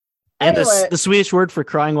And Anyway, the Swedish word for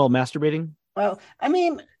crying while masturbating? well, I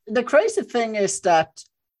mean, the crazy thing is that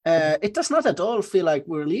it does not at all feel like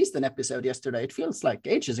we released an episode yesterday. It feels like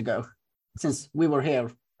ages ago since we were here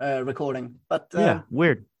recording. But Yeah,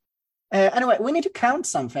 weird. anyway, we need to count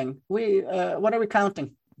something. What are we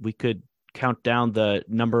counting? We could count down the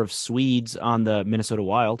number of Swedes on the Minnesota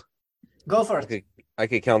Wild. Go for it. I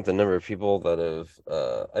could count the number of people that have.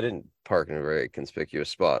 I didn't park in a very conspicuous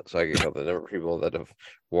spot, so I could count the number of people that have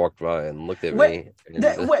walked by and looked at me.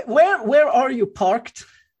 Where are you parked?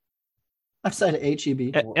 Outside of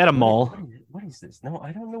HEB. At a mall. What is this? No,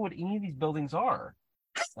 I don't know what any of these buildings are.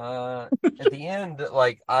 At the end,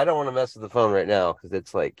 like, I don't want to mess with the phone right now because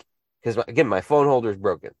it's like, again, my phone holder is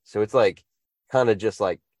broken, so it's like kind of just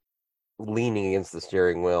like leaning against the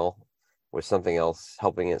steering wheel with something else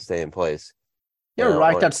helping it stay in place. You're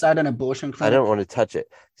right outside an abortion clinic. I don't want to touch it.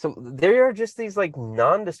 So there are just these like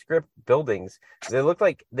nondescript buildings. They look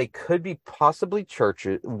like they could be possibly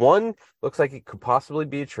churches. One looks like it could possibly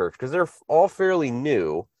be a church because they're all fairly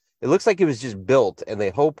new. It looks like it was just built, and they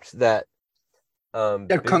hoped that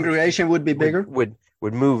their congregation would be bigger. Would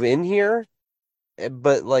move in here,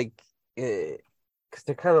 but like because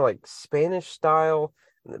they're kind of like Spanish style.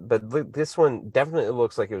 But this one definitely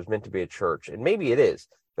looks like it was meant to be a church, and maybe it is.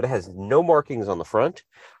 But it has no markings on the front.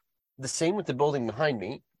 The same with the building behind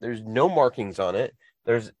me. There's no markings on it.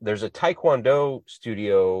 There's a Taekwondo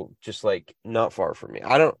studio just like not far from me.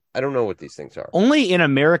 I don't know what these things are. Only in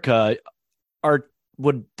America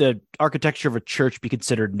would the architecture of a church be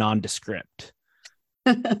considered nondescript.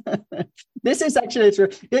 This is actually true.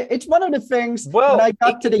 It's one of the things when I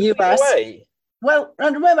got to the US. Well,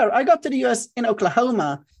 and remember, I got to the US in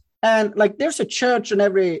Oklahoma. And like, there's a church on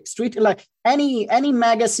every street, like any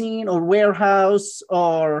magazine or warehouse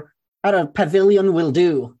or I don't know, pavilion will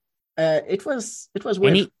do. It was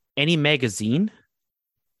weird. Any magazine?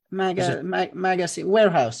 Magazine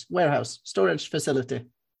warehouse storage facility.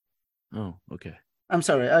 Oh, okay. I'm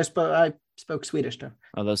sorry, I spoke Swedish there.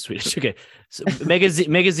 Oh, that's Swedish. Okay, so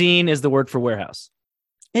magazine is the word for warehouse.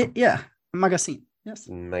 Yeah, magazine. Yes.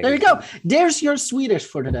 Magazine. There you go. There's your Swedish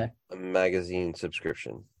for today. A magazine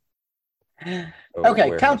subscription.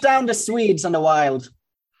 Okay, count down the Swedes on the Wild.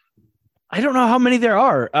 I don't know how many there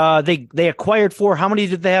are. They acquired 4. How many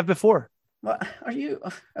did they have before? What are you?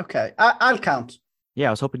 Okay, I'll count. Yeah,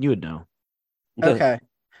 I was hoping you would know. Okay.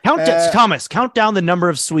 Thomas, count down the number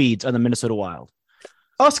of Swedes on the Minnesota Wild.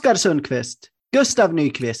 Oskar Sundqvist, Gustav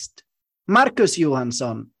Nyqvist, Marcus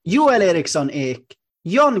Johansson, Joel Eriksson Ek,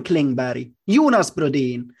 John Klingberg, Jonas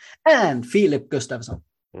Brodin, and Filip Gustafsson.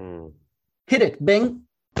 Hit it, Bing.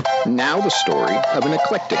 Now the story of an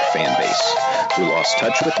eclectic fan base who lost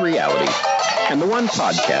touch with reality and the one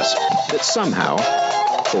podcast that somehow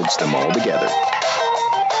holds them all together.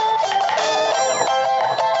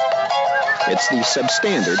 It's the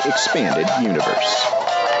Substandard Expanded Universe.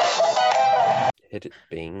 Hit it,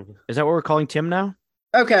 Bing. Is that what we're calling Tim now?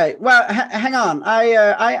 Okay, well, hang on. I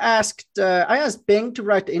asked Bing to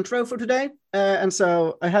write the intro for today, and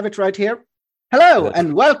so I have it right here. Hello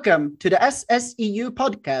and welcome to the SSEU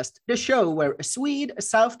podcast, the show where a Swede, a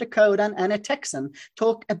South Dakotan, and a Texan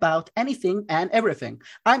talk about anything and everything.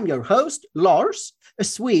 I'm your host, Lars, a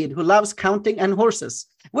Swede who loves counting and horses.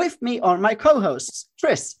 With me are my co-hosts,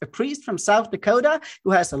 Chris, a priest from South Dakota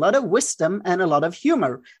who has a lot of wisdom and a lot of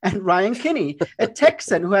humor, and Ryan Kinney, a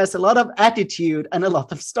Texan who has a lot of attitude and a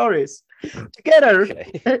lot of stories.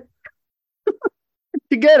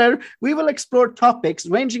 Together, we will explore topics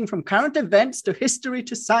ranging from current events to history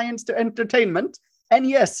to science to entertainment. And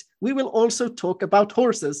yes, we will also talk about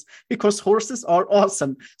horses because horses are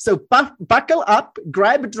awesome. So buckle up,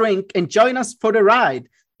 grab a drink, and join us for the ride.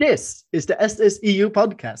 This is the SSEU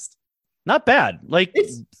podcast. Not bad. Like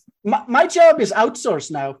my job is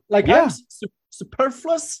outsourced now. Like, yeah. I'm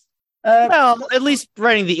superfluous. Well, at least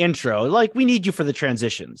writing the intro. Like, we need you for the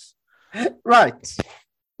transitions. Right.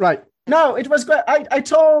 No, it was great.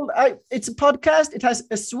 It's a podcast. It has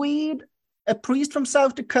a Swede, a priest from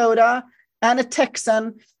South Dakota, and a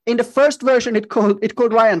Texan. In the first version, it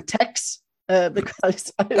called Ryan Tex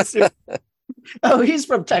because I assume, he's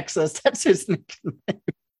from Texas. That's his nickname.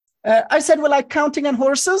 I said, well, like counting and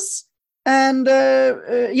horses. And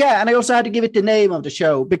and I also had to give it the name of the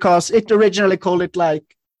show because it originally called it like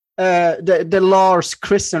the Lars,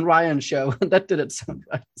 Chris, and Ryan show. That didn't sound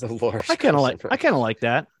right. The Lars. I kind of like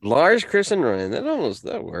that. Lars, Chris, and Ryan.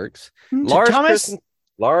 That works.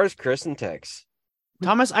 Lars, Chris, and Tex.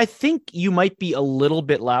 Thomas, I think you might be a little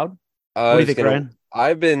bit loud. What do you think, Ryan?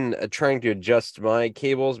 I've been trying to adjust my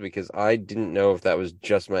cables because I didn't know if that was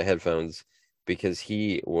just my headphones. Because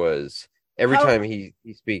he was time he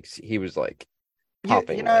speaks, he was like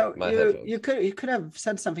popping my headphones. you could have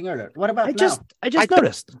said something earlier. What about I just now?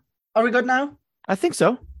 noticed. Are we good now? I think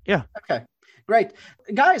so. Yeah. Okay, great.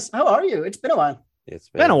 Guys, how are you? It's been a while. It's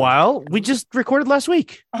Been a while. We just recorded last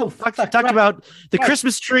week. Oh, Talked right. about the Right.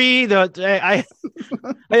 Christmas tree. I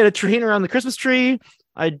had a train around the Christmas tree.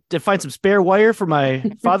 I did find some spare wire for my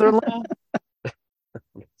father-in-law.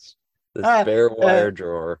 The spare wire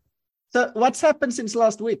drawer. So what's happened since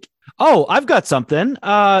last week? Oh, I've got something.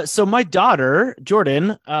 So my daughter,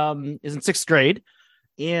 Jordan, is in 6th grade,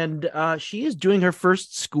 and she is doing her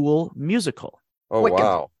first school musical. Oh, Wicked.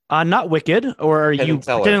 wow. Not Wicked, or are Penn you and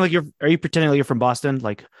Teller. pretending like you're from Boston?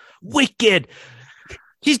 Like Wicked.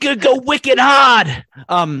 She's gonna go wicked hard.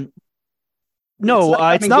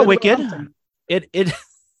 No, it's not Wicked. It's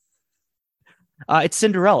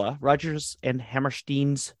Cinderella, Rodgers and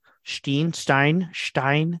Hammerstein's Stein.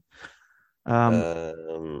 Are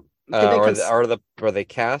they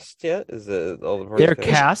cast yet? Is it all the parts They're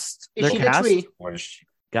cast. Is They're she the cast. tree?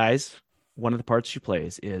 Guys, one of the parts she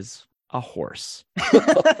plays is a horse.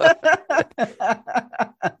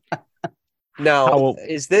 Now,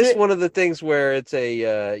 is this one of the things where it's a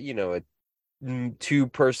a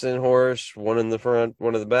 2-person horse, one in the front,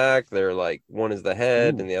 one in the back? They're like, one is the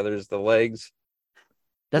head and the other is the legs.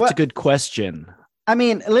 That's a good question. I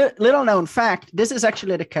mean, little known fact, this is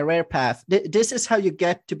actually the career path. This is how you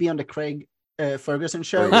get to be on the Craig Ferguson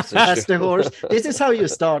show as the horse. This is how you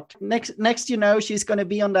start. Next, she's going to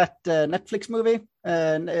be on that Netflix movie,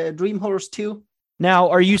 Dream Horse 2.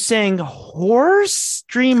 Now, are you saying horse?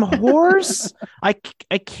 Dream horse? I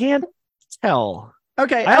can't tell.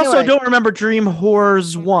 Okay. I also don't remember Dream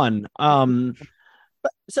Horse 1.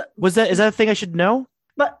 Is that a thing I should know?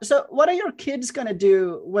 But so what are your kids going to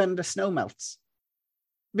do when the snow melts?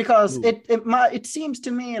 Because it seems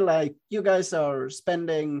to me like you guys are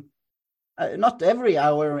spending not every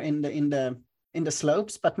hour in the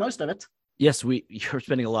slopes, but most of it. Yes, you're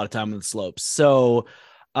spending a lot of time on the slopes. So,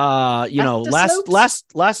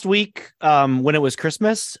 last week, when it was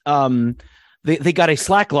Christmas, they got a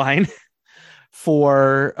slack line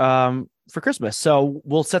for Christmas. So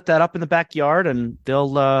we'll set that up in the backyard, and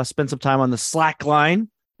they'll spend some time on the slack line.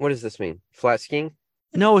 What does this mean? Flat skiing?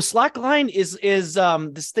 No, slack line is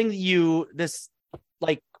this thing that this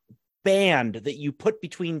like band that you put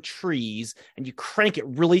between trees and you crank it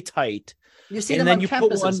really tight. You see them on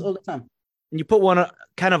campuses all the time. And you put one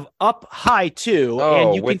kind of up high too,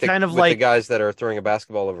 and you can kind of like the guys that are throwing a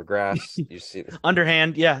basketball over grass. You see them.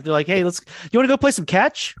 Underhand, yeah. They're like, "Hey, you want to go play some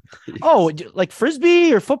catch? Oh, like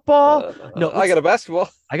frisbee or football? No, I got a basketball.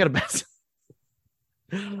 I got a basketball."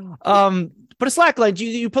 But a slack line,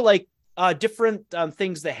 you put like different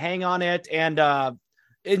things that hang on it, and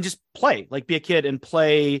just play, like be a kid and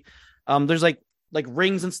play. There's like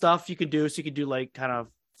rings and stuff you can do, so you can do like kind of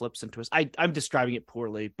flips and twists. I'm describing it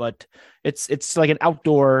poorly, but it's like an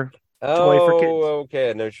outdoor toy for kids. Okay,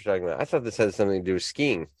 I know what you're talking about. I thought this had something to do with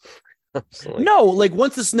skiing. No, like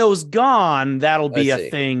once the snow's gone, that'll be a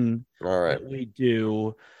thing. All right, that we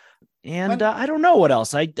do. And I don't know what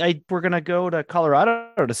else. We're gonna go to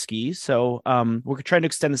Colorado to ski, so we're trying to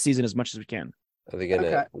extend the season as much as we can. Are they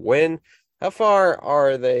gonna how far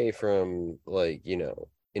are they from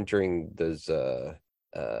entering those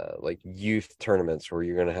like youth tournaments where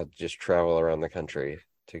you're gonna have to just travel around the country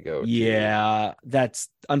to go? Yeah,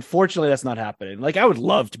 unfortunately that's not happening. Like I would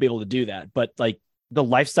love to be able to do that, but like the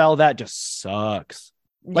lifestyle of that just sucks.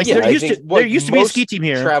 Like there used to be a ski team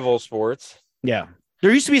here. Travel sports. Yeah.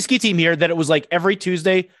 There used to be a ski team here that it was like every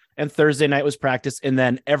Tuesday and Thursday night was practice, and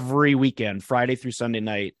then every weekend, Friday through Sunday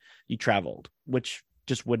night, you traveled, which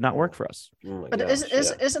just would not work for us. But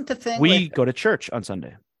isn't the thing we go to church on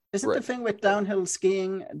Sunday? Isn't the thing with downhill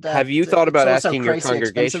skiing that have you thought about asking your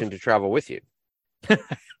congregation to travel with you?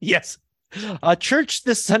 Yes. Church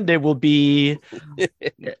this Sunday will be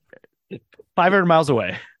 500 miles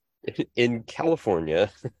away. In California,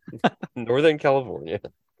 Northern California.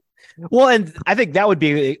 Well, and I think that would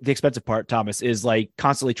be the expensive part, Thomas, is like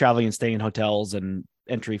constantly traveling and staying in hotels and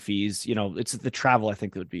entry fees. It's the travel, I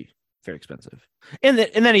think, that would be very expensive. And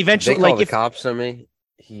then eventually, they call the cops on me.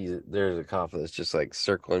 There's a cop that's just like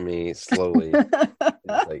circling me slowly,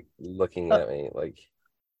 like looking at me like.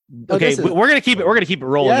 Okay, we're gonna keep it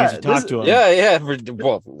rolling as you talk to him. Yeah.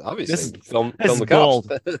 Well, obviously, film the gold.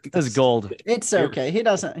 cops. This is gold. It's okay. He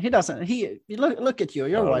doesn't. Look at you.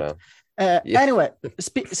 You're right. Anyway,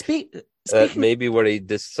 that may be what he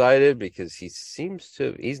decided, because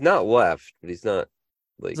he's not left, but he's not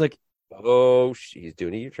like he's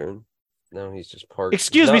doing a U-turn. No, he's just parked.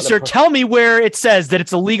 Excuse me, sir. Tell me where it says that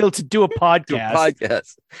it's illegal to do a podcast.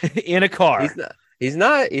 In a car. He's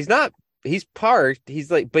not he's parked.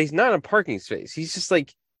 He's like, but he's not in a parking space. He's just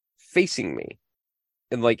like facing me,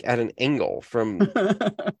 and like at an angle from.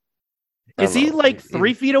 Is he like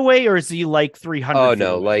 3 feet away, or is he like 300? Oh feet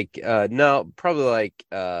no, away? like no, probably like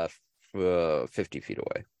 50 feet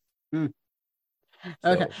away.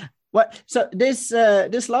 Okay. What? So this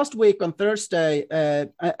last week on Thursday, I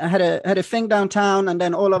had a thing downtown, and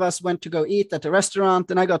then all of us went to go eat at a restaurant,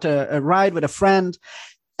 and I got a ride with a friend,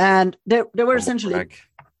 and there were essentially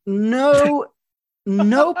no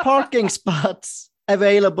parking spots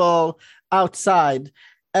available outside.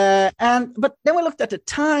 But then we looked at the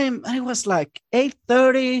time, and it was like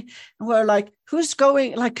 8:30, and we're like, who's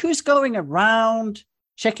going around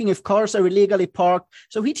checking if cars are illegally parked?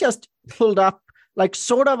 So he just pulled up, like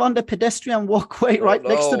sort of on the pedestrian walkway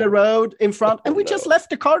next to the road in front, and we just left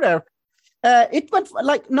the car there. It went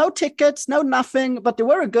like no tickets, no nothing, but there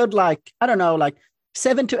were a good, like, I don't know, like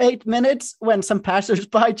 7 to 8 minutes when some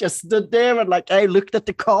passersby just stood there and like, I looked at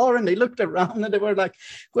the car, and they looked around, and they were like,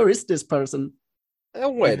 where is this person?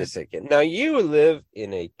 Wait a second. Now you live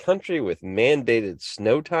in a country with mandated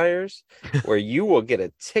snow tires where you will get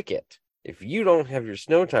a ticket if you don't have your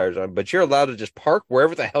snow tires on, but you're allowed to just park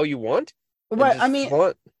wherever the hell you want. Well, I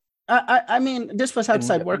mean, this was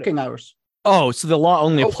outside working hours. Oh, so the law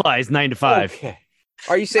only applies 9 to 5. Okay.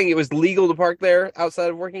 Are you saying it was legal to park there outside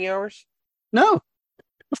of working hours? No,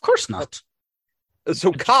 of course not.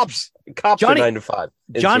 So cops are 9 to 5.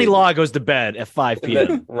 Johnny Law goes to bed at 5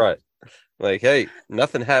 p.m. Right. Like, hey,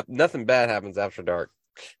 nothing bad happens after dark.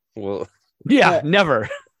 Well, yeah, never.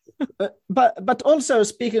 But also,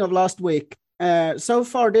 speaking of last week, so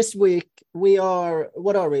far this week we are.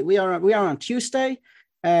 What are we? We are on Tuesday,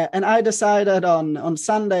 and I decided on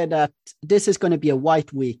Sunday that this is going to be a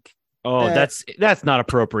white week. Oh, that's not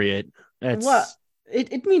appropriate. That's what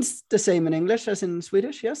it means the same in English as in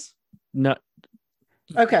Swedish. Yes. No.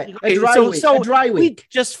 Okay. A dry week. We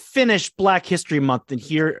just finished Black History Month, and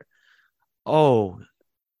here. Oh,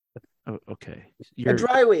 okay. A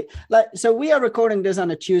dry week. Like, so we are recording this on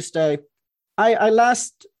a Tuesday. I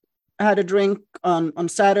last had a drink on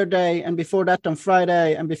Saturday, and before that on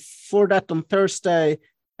Friday, and before that on Thursday,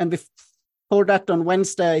 and before that on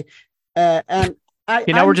Wednesday. And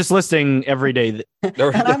now we're just listing every day. And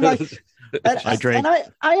I'm like, I drink.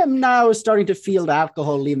 And I am now starting to feel the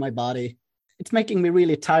alcohol leave my body. It's making me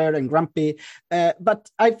really tired and grumpy. But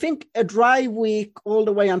I think a dry week all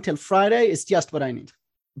the way until Friday is just what I need.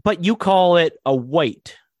 But you call it a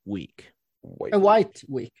white week. A white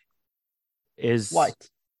week. Is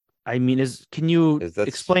white. I mean, can you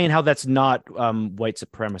explain how that's not white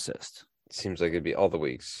supremacist? It seems like it'd be all the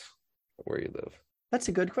weeks where you live. That's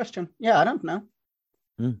a good question. Yeah, I don't know.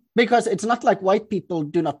 Because it's not like white people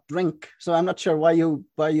do not drink. So I'm not sure why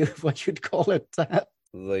you'd call it that.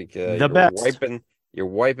 Like you're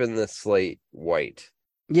wiping the slate white.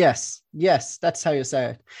 Yes, that's how you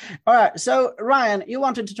say it. All right, so Ryan, you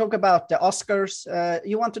wanted to talk about the Oscars.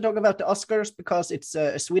 You want to talk about the Oscars because it's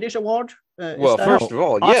a Swedish award. Well, first of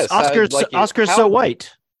all, yes, Oscars so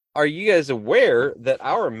white. Are you guys aware that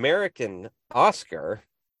our American Oscar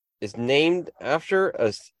is named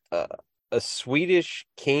after a Swedish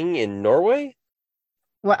king in Norway?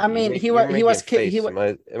 Well, I mean,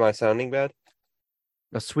 Am I sounding bad?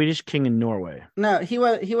 A Swedish king in Norway. No, he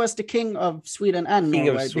was the king of Sweden and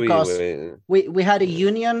Norway because we had a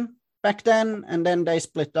union back then, and then they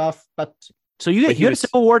split off. But so you had a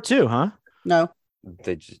civil war too, huh? No,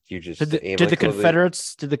 did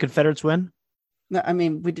the Confederates win? No, I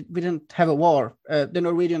mean we didn't have a war. The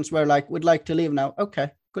Norwegians were like, "We'd like to leave now."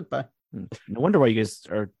 Okay, goodbye. No wonder why you guys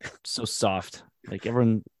are so soft. Like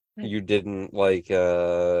everyone, you didn't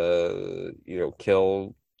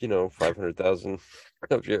kill 500,000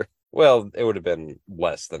 of your. Well, it would have been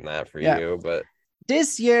less than that for you, but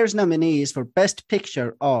this year's nominees for Best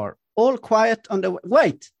Picture are All Quiet on the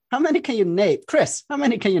Wait. How many can you name, Chris? How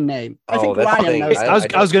many can you name? I think Ryan knows. I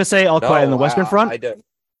was going to say All Quiet on the Western Front. I don't.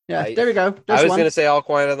 Yeah, there we go. I was going to say All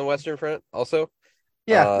Quiet on the Western Front. Also.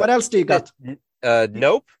 Yeah. What else do you got?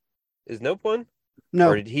 Nope. Is Nope one? No.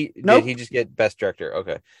 Or did he just get Best Director?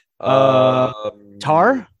 Okay.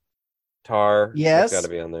 Tar. Yes. Got to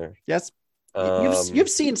be on there. Yes. You've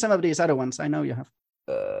seen some of these other ones. I know you have.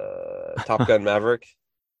 Top Gun Maverick.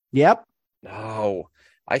 Yep. No,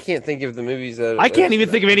 I can't think of the movies that. I can't even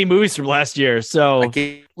think of any movies from last year. So,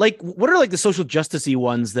 what are the social justice-y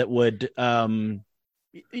ones that would? I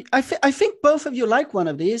think both of you like one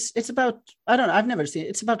of these. It's about, I don't know. I've never seen it.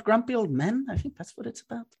 It's about grumpy old men. I think that's what it's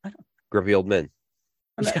about. I don't. Grumpy old men.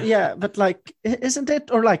 Yeah, but like, isn't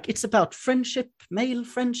it? Or like, it's about friendship, male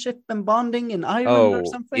friendship and bonding in Ireland or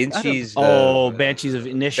something? Banshees. Banshees of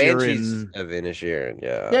Inisherin. Banshees of Inisherin.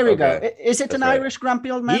 Yeah. There we go. Okay. Is it an That's right. Irish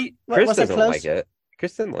grumpy old man? Chris Was I doesn't close? like it.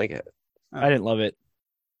 Chris didn't like it. I didn't love it.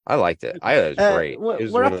 I liked it. I thought it was great. It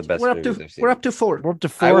was one of the best movies I've seen. We're up to 4. We're up to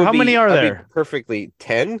 4. How many are there? Perfectly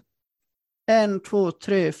 10. 1, 2,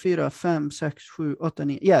 3, 4, 5, 6, 7, 8,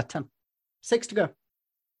 9. Yeah, 10. 6 to go.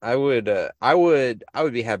 I would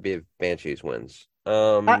be happy if Banshees wins.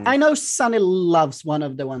 I know Sonny loves one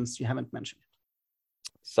of the ones you haven't mentioned.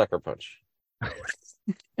 Sucker Punch.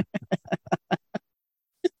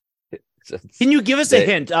 Can you give us a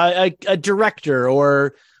hint? A director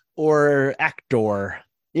or actor?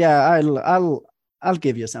 Yeah, I'll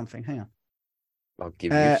give you something. Hang on. I'll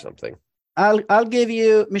give you something. I'll give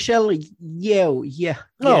you Michelle Yeoh. Yeah.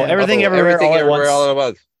 No, Everything Everywhere All at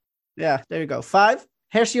Once. Yeah, there you go. 5.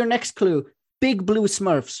 Here's your next clue. Big Blue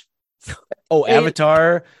Smurfs.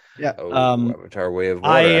 Avatar. Yeah. Avatar: Way of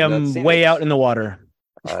Water. I am way out in the water.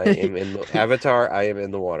 I am in Avatar. I am in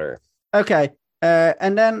the water. Okay.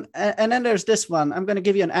 And then there's this one. I'm going to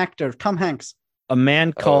give you an actor. Tom Hanks. A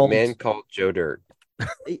man called Joe Dirt.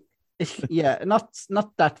 Yeah, not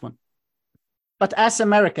that one, but as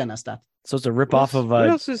American as that. So it's a ripoff of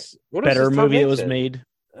a better movie that was made.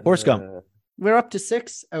 Forrest Gump. We're up to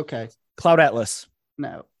 6. Okay. Cloud Atlas.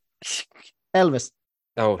 No. Elvis.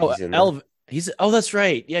 He's in there. That's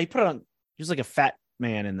right. Yeah, he put it on. He was like a fat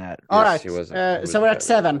man in that. All right. So we're at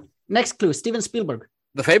 7. Next clue. Steven Spielberg.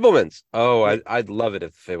 The Fabelmans. Oh, I'd love it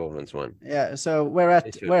if the Fabelmans won. Yeah. So we're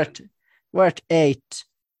at 8.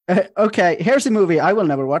 Okay. Here's a movie I will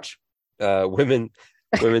never watch. Women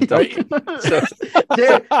talk. So,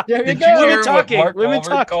 there you go. Women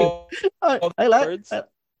talking. I like it.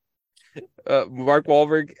 Mark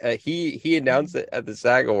Wahlberg, he announced it at the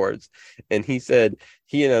SAG Awards, and he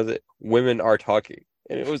announced it, women are talking,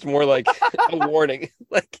 and it was more like a warning.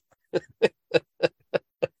 Like,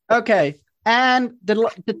 okay, and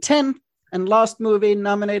the 10th and last movie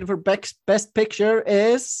nominated for Best Picture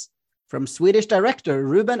is from Swedish director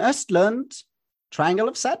Ruben Östlund, Triangle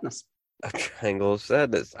of Sadness. A Triangle of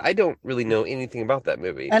Sadness. I don't really know anything about that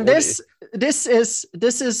movie. And this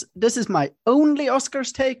is my only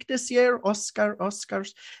Oscars take this year.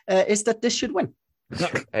 Oscars is that this should win.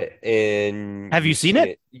 And have you seen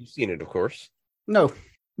it? You've seen it, of course. No,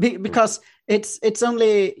 because it's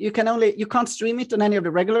only you can't stream it on any of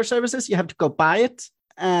the regular services. You have to go buy it,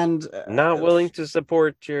 and not willing to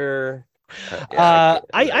support your.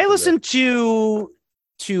 I listened to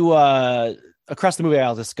Across the Movie.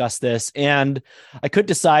 I'll discuss this, and I could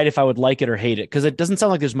decide if I would like it or hate it because it doesn't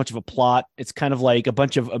sound like there's much of a plot. It's kind of like a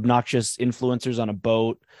bunch of obnoxious influencers on a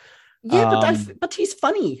boat. Yeah, but he's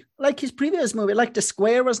funny. Like his previous movie, like The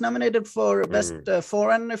Square, was nominated for Best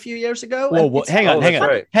Foreign a few years ago. Whoa, hang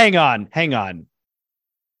on.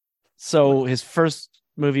 So his first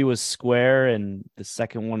movie was Square, and the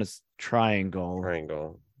second one is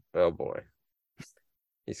Triangle. Oh boy,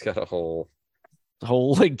 he's got a whole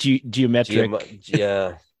like geometric.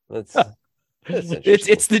 Yeah, that's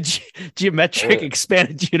it's the geometric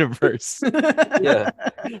expanded universe. Yeah,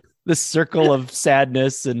 the circle of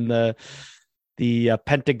sadness and the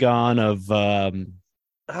pentagon of passion.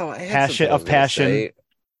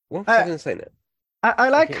 What was I going to say now? I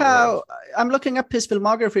like how I'm looking up his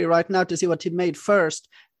filmography right now to see what he made first,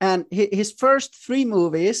 and his first 3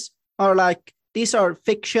 movies are like. These are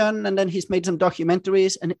fiction, and then he's made some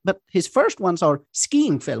documentaries. But his first ones are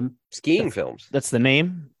skiing films. That's the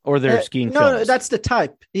name, or they're skiing films. No, that's the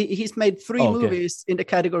type. He's made 3 movies in the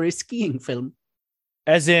category skiing film.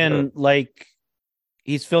 As in, like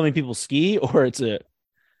he's filming people ski, or it's a.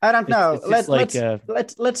 I don't know. Let's spin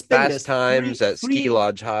Fast this. Times at Ski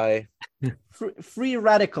Lodge High. Free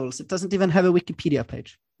Radicals. It doesn't even have a Wikipedia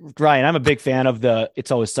page. Ryan, I'm a big fan of the It's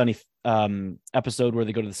Always Sunny episode where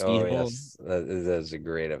they go to the ski hill. Yes. That's a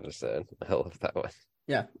great episode. I love that one.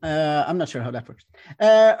 Yeah, I'm not sure how that works.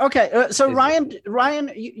 Okay, so Ryan,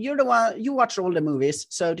 you're the one, you watch all the movies.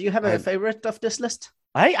 So do you have a favorite of this list?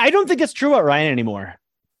 I don't think it's true about Ryan anymore.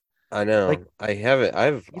 I know. Like, I haven't.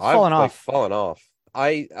 I've fallen off.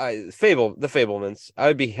 The Fabelmans. I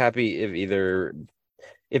would be happy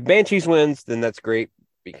if Banshees wins, then that's great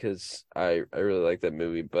because I really like that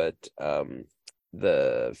movie. But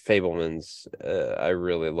the Fabelmans, I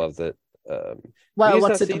really loved it. Well,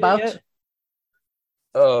 what's it about?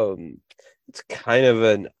 It's kind of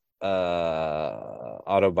an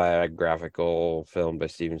autobiographical film by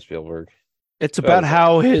Steven Spielberg. It's about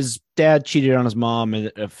how his dad cheated on his mom and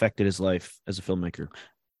it affected his life as a filmmaker.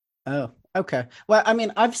 Oh, okay. Well, I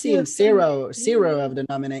mean, I've seen zero of the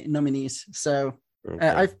nominees, so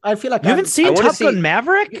Okay. I feel like You haven't I seen wanna Top Gun see-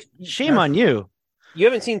 Maverick? Shame on you. You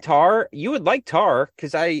haven't seen Tar? You would like Tar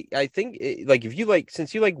because I think like if you like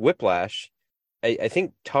since you like Whiplash, I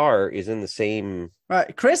think Tar is in the same.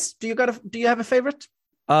 Right, Chris, do you have a favorite?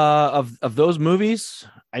 Of those movies,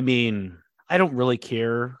 I mean, I don't really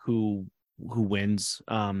care who wins.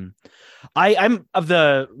 I'm of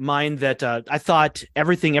the mind that I thought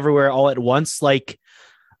Everything Everywhere All at Once, like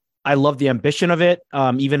I love the ambition of it.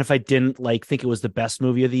 Even if I didn't like think it was the best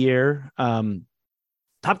movie of the year.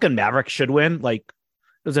 Top Gun Maverick should win. Like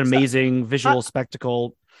it was an amazing visual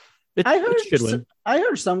spectacle. It should win. I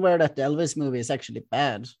heard somewhere that the Elvis movie is actually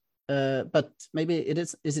bad. But maybe it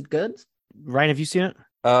is. Is it good? Ryan, have you seen it?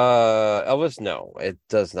 Elvis, no, it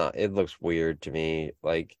does not. It looks weird to me.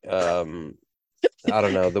 Like, I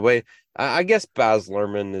don't know the way. I guess Baz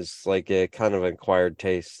Luhrmann is like a kind of acquired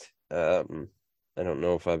taste. I don't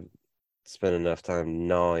know if I've spent enough time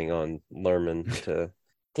gnawing on Luhrmann to.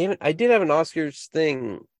 Damn it! I did have an Oscars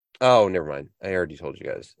thing. Oh, never mind. I already told you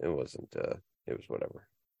guys. It wasn't. It was whatever.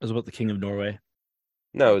 It was about the King of Norway.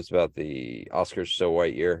 No, it was about the Oscars So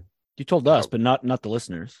White year. You told us, but not the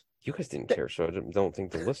listeners. You guys didn't care, so I don't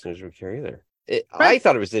think the listeners would care either. I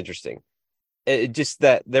thought it was interesting. It just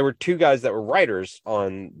that there were two guys that were writers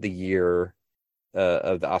on the year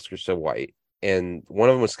of the Oscars So White, and one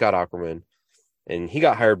of them was Scott Aukerman, and he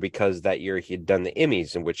got hired because that year he had done the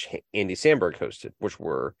Emmys, in which Andy Samberg hosted, which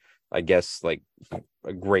were, I guess, like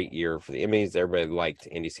a great year for the Emmys. Everybody liked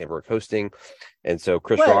Andy Samberg hosting, and so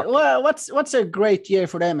Chris Rock. Well, what's a great year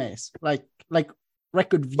for the Emmys? Like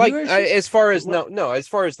record viewership? Like as far as as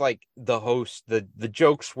far as like the host, the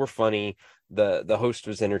jokes were funny, the host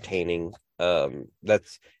was entertaining.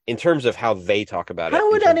 That's in terms of how they talk about it. How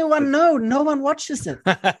would anyone know? No one watches it.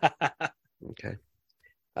 Okay.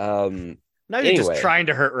 Now you're just trying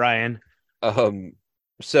to hurt Ryan.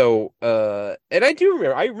 So and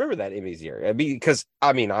I remember that Emmys year. I mean, because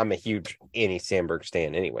I'm a huge Andy Samberg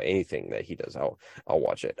stan anyway. Anything that he does, I'll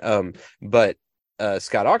watch it. But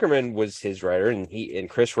Scott Aukerman was his writer, and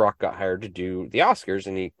Chris Rock got hired to do the Oscars,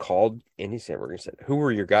 and he called Andy Samberg and said, "Who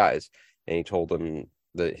were your guys?" And he told him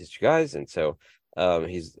his two guys, and so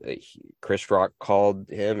Chris Rock called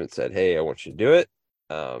him and said, "Hey, I want you to do it."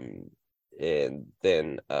 And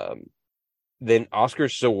then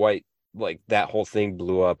Oscars So White, like that whole thing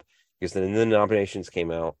blew up because then the nominations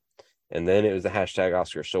came out, and then it was the hashtag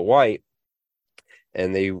Oscars So White,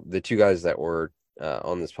 and the two guys that were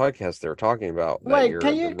on this podcast, they were talking about that. Wait,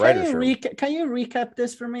 can you recap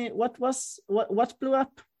this for me? What blew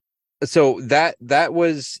up? So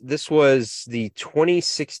this was the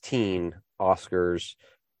 2016 Oscars,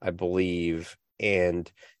 I believe,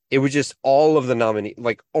 and it was just all of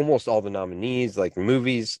the almost all the nominees, like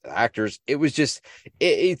movies, actors. It was just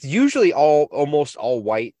it's usually almost all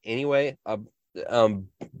white anyway.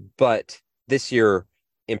 But this year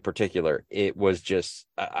in particular, it was just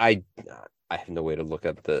I have no way to look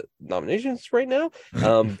up the nominations right now.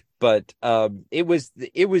 But it was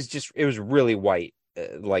really white.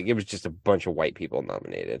 Like it was just a bunch of white people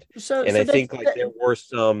nominated. I think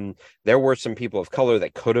there were some people of color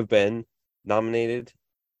that could have been nominated,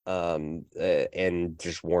 and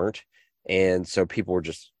just weren't. And so people were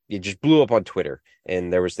it just blew up on Twitter,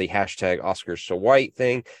 and there was the hashtag Oscars So White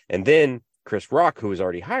thing. And then Chris Rock, who was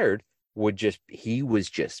already hired, he was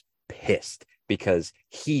just pissed because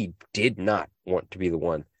he did not want to be the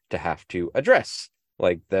one to have to address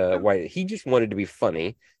like the white. He just wanted to be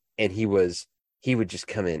funny, and he would just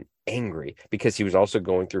come in angry because he was also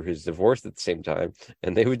going through his divorce at the same time.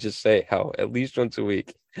 And they would just say how at least once a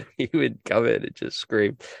week he would come in and just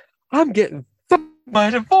scream, "I'm getting my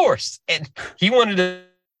divorce." And he wanted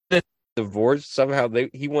to divorce somehow.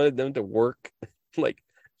 He wanted them to work like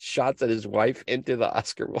shots at his wife into the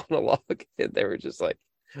Oscar monologue. And they were just like,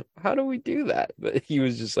 how do we do that? But he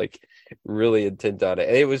was just like really intent on it.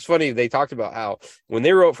 And it was funny. They talked about how when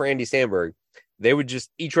they wrote for Andy Samberg,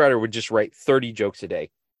 each writer would just write 30 jokes a day,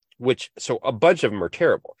 so a bunch of them are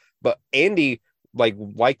terrible. But Andy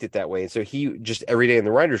liked it that way. And so he just every day in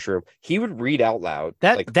the writer's room, he would read out loud.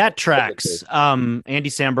 That tracks. Andy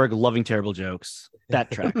Samberg loving terrible jokes. That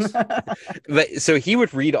tracks. So he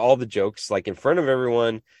would read all the jokes like in front of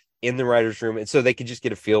everyone in the writer's room. And so they could just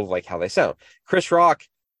get a feel of like how they sound. Chris Rock,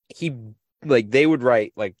 they would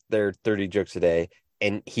write like their 30 jokes a day,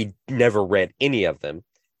 and he never read any of them.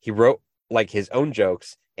 He wrote like his own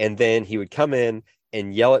jokes, and then he would come in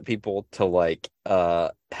and yell at people to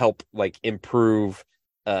help improve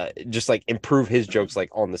improve his jokes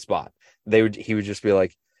on the spot. He would just be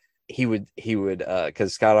like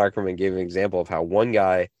because Scott Aukerman gave an example of how one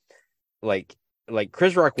guy like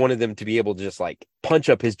Chris Rock wanted them to be able to just like punch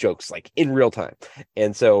up his jokes like in real time.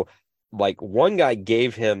 And so like one guy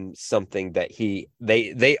gave him something that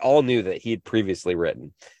they all knew that he had previously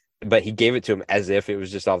written, but he gave it to him as if it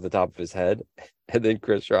was just off the top of his head. And then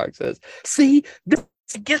Chris Rock says, "See, this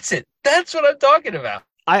gets it. That's what I'm talking about."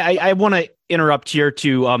 I want to interrupt here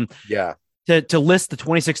to Yeah. to list the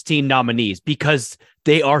 2016 nominees because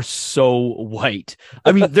they are so white.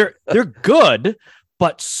 I mean, they're good,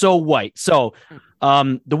 but so white. So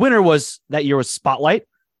the winner that year was Spotlight.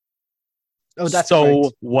 Oh, that's so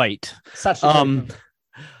great. white. Such a great movie.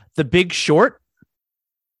 The Big Short,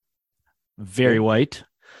 very white.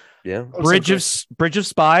 Yeah. Also Bridge of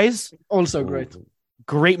Spies, Also great.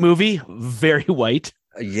 great movie, very white.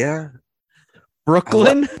 Yeah.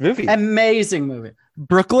 Brooklyn, Movie. Amazing movie.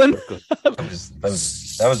 Brooklyn, That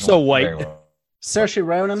was so white. Saoirse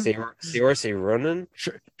Ronan. Saoirse Ronan.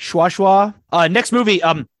 Schwa. Next movie,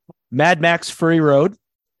 Mad Max Fury Road.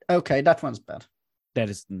 Okay, that one's bad. That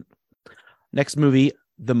is next movie,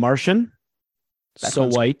 The Martian. That So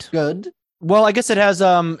one's white. Good. Well, I guess it has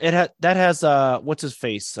what's his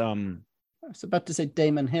face? I was about to say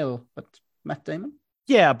Damon Hill, but Matt Damon.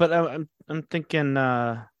 Yeah, but I'm thinking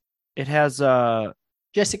it has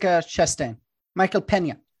Jessica Chastain. Michael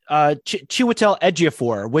Pena. Chiwetel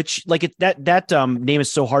Ejiofor, which like that name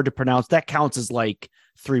is so hard to pronounce. That counts as like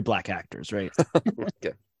 3 black actors, right?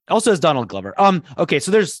 Okay. Also has Donald Glover. Okay,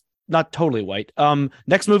 so there's not totally white.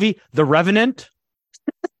 Next movie, The Revenant.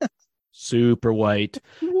 Super white.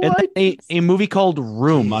 And then a movie called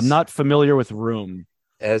Room. Jeez. I'm not familiar with Room.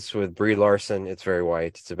 As with Brie Larson, it's very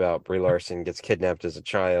white. It's about Brie Larson gets kidnapped as a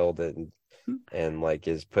child and like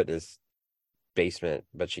is put in his basement,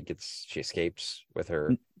 but she escapes with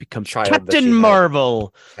her Becomes child that she Captain had.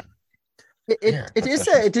 Marvel.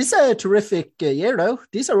 It is a terrific year, though.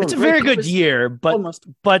 These are all It's a great very good movies. year, but Almost.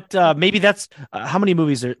 maybe that's how many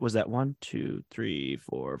movies was that? 1, 2, 3,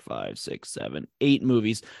 4, 5, 6, 7, 8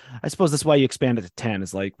 movies. I suppose that's why you expand it to 10.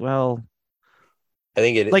 Is like, well, I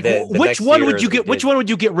think it like the which next one year would you they get? Which did- one would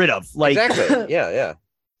you get rid of? Like, exactly. Yeah.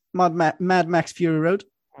 Mad Max Fury Road.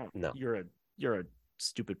 No. you're a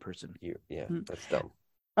stupid person. That's dumb.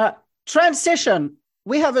 Transition.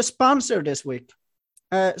 We have a sponsor this week.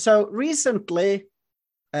 So recently,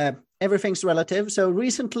 everything's relative. So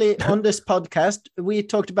recently on this podcast, we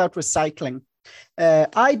talked about recycling.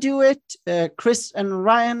 I do it. Chris and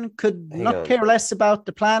Ryan could Hang not on. care less about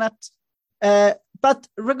the planet. But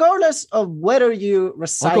regardless of whether you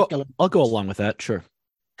recycle, I'll go along with that. Sure.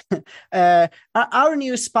 our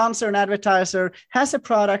new sponsor and advertiser has a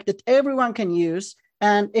product that everyone can use,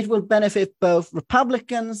 and it will benefit both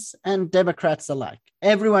Republicans and Democrats alike.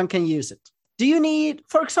 Everyone can use it.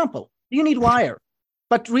 For example, you need wire,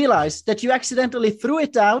 but realize that you accidentally threw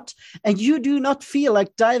it out and you do not feel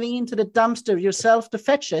like diving into the dumpster yourself to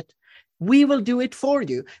fetch it. We will do it for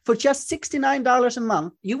you. For just $69 a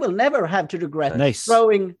month, you will never have to regret Nice.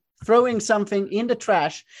 throwing something in the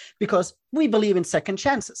trash, because we believe in second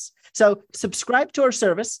chances. So subscribe to our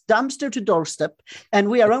service, Dumpster to Doorstep, and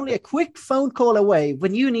we are only a quick phone call away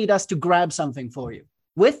when you need us to grab something for you.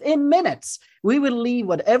 Within minutes, we will leave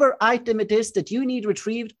whatever item it is that you need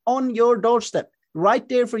retrieved on your doorstep, right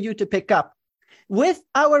there for you to pick up. With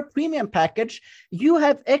our premium package, you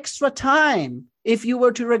have extra time if you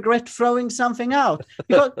were to regret throwing something out.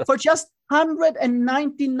 Because for just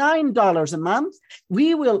 $199 a month,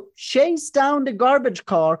 we will chase down the garbage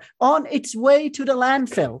car on its way to the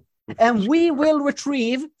landfill. And we will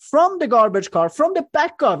retrieve from the garbage car, from the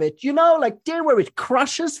back of it, like there where it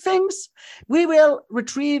crushes things, we will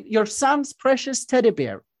retrieve your son's precious teddy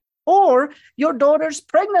bear or your daughter's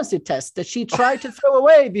pregnancy test that she tried to throw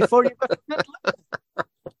away before you got pregnant.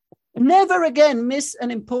 Never again miss an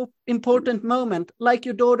important moment like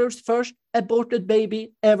your daughter's first aborted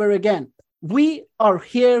baby ever again. We are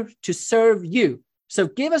here to serve you. So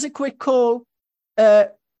give us a quick call.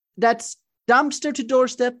 That's Dumpster to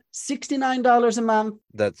Doorstep, $69 a month.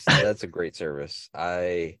 That's a great service.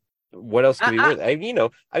 What else could be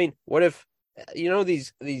worth? What if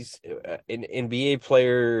these NBA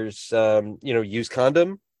players use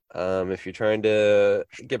condom if you're trying to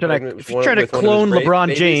get pregnant If you're trying to clone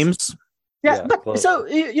LeBron James. Yeah, but so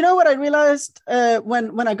you know what I realized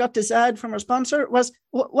when I got this ad from our sponsor was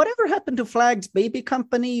whatever happened to Flag's baby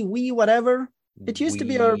company, whatever. It used to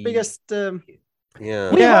be our biggest.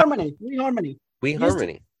 Harmony.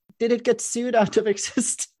 Did it get sued out of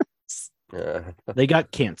existence? They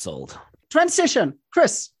got canceled. Transition,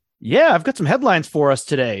 Chris. Yeah, I've got some headlines for us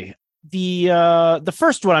today. The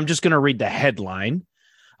first one, I'm just going to read the headline.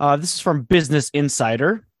 This is from Business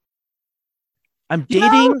Insider. I'm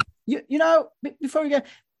dating. Before we get,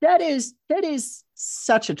 That is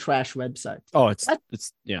such a trash website. Oh, it's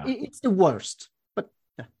yeah, It's the worst. But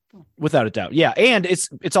without a doubt. Yeah. And it's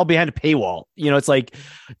all behind a paywall. It's like,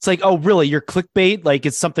 oh, really? You're clickbait? Like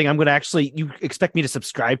it's something I'm going to you expect me to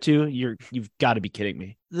subscribe to? You've got to be kidding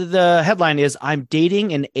me. The headline is, I'm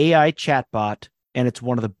dating an AI chatbot and it's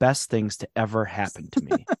one of the best things to ever happen to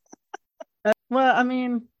me. Well, I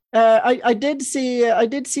mean, I did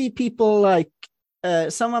see people like,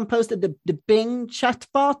 someone posted the Bing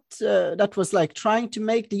chatbot that was like trying to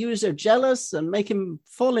make the user jealous and make him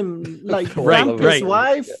fall in like ramp his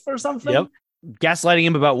wife or something. Yep. Gaslighting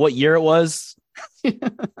him about what year it was.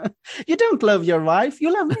 You don't love your wife,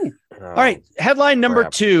 you love me. All right. Headline number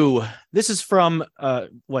 2. This is from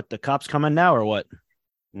what, the cops coming now or what?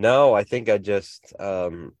 No, I think I just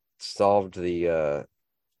solved the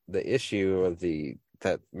issue of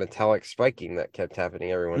that metallic spiking that kept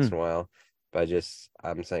happening every once in a while. But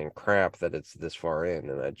I'm saying crap that it's this far in,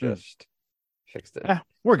 and I just fixed it.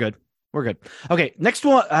 We're good. Okay, next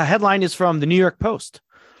one. Headline is from the New York Post.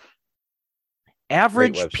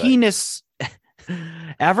 Average penis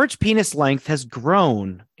length has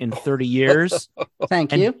grown in 30 years.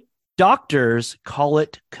 Thank you. Doctors call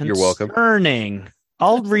it concerning. You're welcome.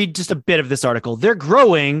 I'll read just a bit of this article. They're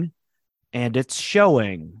growing, and it's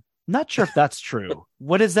showing. Not sure if that's true.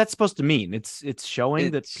 What is that supposed to mean? It's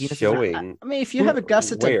showing that penis showing. I mean, if you have a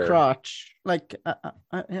gusseted crotch, like I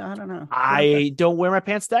don't know. I don't wear my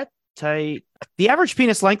pants that tight. The average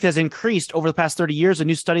penis length has increased over the past 30 years, a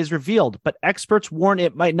new study has revealed, but experts warn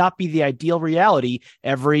it might not be the ideal reality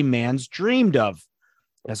every man's dreamed of.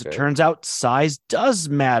 As it turns out, size does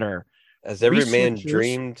matter. Has every man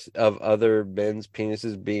dreamed of other men's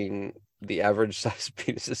penises being the average size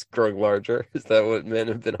penis is growing larger? Is that what men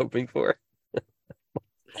have been hoping for?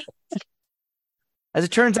 As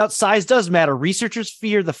it turns out, size does matter. Researchers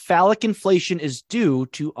fear the phallic inflation is due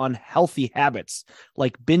to unhealthy habits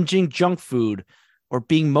like binging junk food or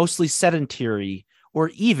being mostly sedentary or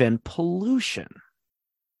even pollution.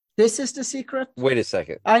 This is the secret? Wait a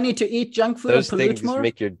second. I need to eat junk food Those and pollute things more?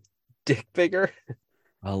 make your dick bigger?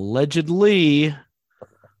 Allegedly.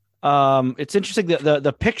 It's interesting that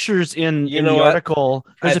the pictures in the article.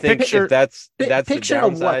 There's a picture. If that's picture the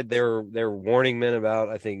of downside they're warning men about.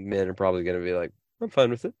 I think men are probably going to be like, I'm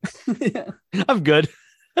fine with it. I'm good.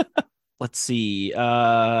 Let's see.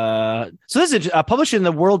 So this is published in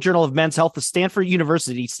the World Journal of Men's Health. The Stanford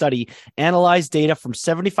University study analyzed data from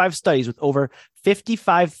 75 studies with over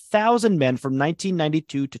 55,000 men from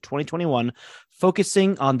 1992 to 2021,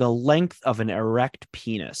 focusing on the length of an erect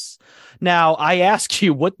penis. Now, I ask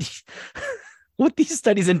you what these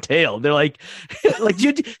studies entail. They're like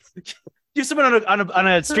you someone on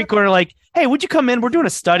a street corner like, hey, would you come in? We're doing a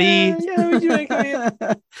study. Yeah, would you come in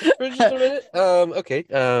for just a minute? Okay.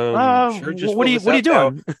 Sure. Just what are you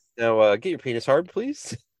doing? Now, get your penis hard,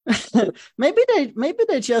 please. maybe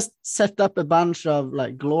they just set up a bunch of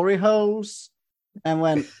like glory holes,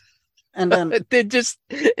 and then they just,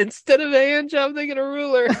 instead of a hand job, they get a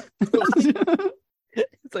ruler.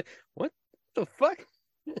 It's like, what the fuck?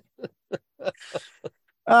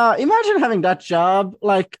 Imagine having that job.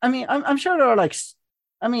 Like, I mean, I'm sure there are like,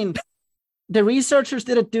 I mean, the researchers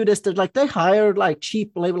didn't do this. Like, they hired like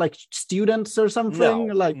cheap labor, like students or something.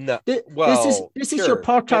 This is your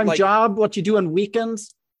part-time job. What you do on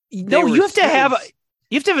weekends? No, you have to have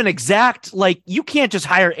an exact, like, you can't just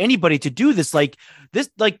hire anybody to do this. Like this,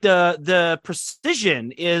 like the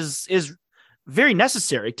precision is very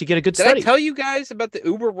necessary to get a good study. Did I tell you guys about the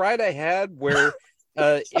Uber ride I had where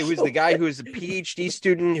it was the guy who was a PhD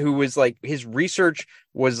student who was like, his research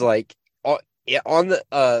was like on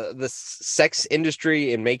the sex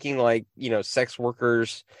industry and making like, sex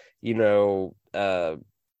workers, like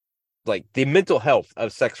the mental health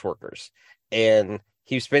of sex workers. And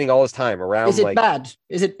he was spending all his time around. Is it bad?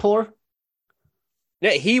 Is it poor?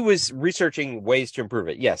 Yeah, he was researching ways to improve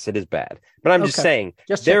it. Yes, it is bad. But I'm just saying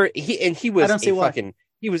he was a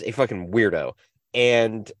fucking weirdo.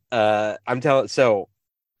 And I'm telling, so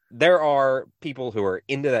there are people who are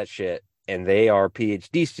into that shit and they are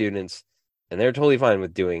PhD students and they're totally fine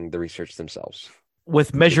with doing the research themselves.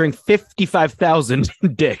 With measuring 55,000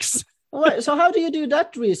 dicks. Wait, so how do you do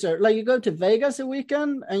that research? Like, you go to Vegas a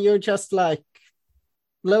weekend and you're just like,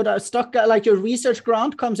 load out stock, like your research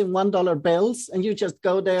grant comes in $1 bills and you just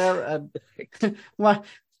go there and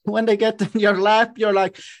when they get in your lap, you're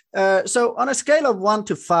like, so on a scale of 1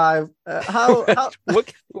 to 5, how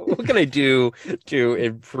what can I do to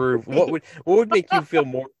improve? What would make you feel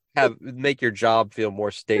more, make your job feel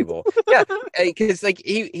more stable? Yeah, because like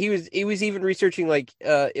he was even researching like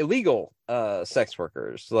illegal sex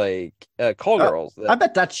workers, like call girls. I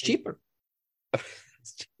bet that's cheaper.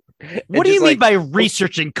 What do you mean by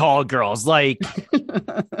researching call girls? Like,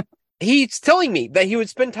 he's telling me that he would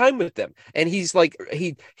spend time with them, and he's like,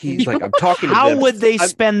 he's like, I'm talking to them. How would they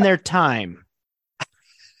spend their time?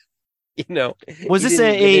 Was this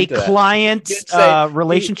a client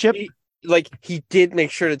relationship? He did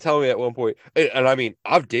make sure to tell me at one point, and I mean,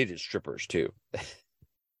 I've dated strippers too.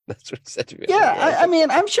 That's what he said to me. Yeah, I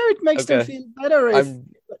mean, I'm sure it makes them feel better.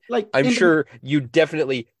 I'm sure you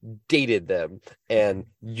definitely dated them, and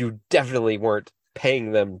you definitely weren't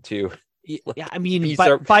paying them to. Yeah, I mean,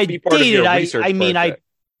 by dated, I mean,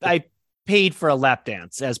 I paid for a lap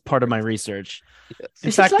dance as part of my research. Yes.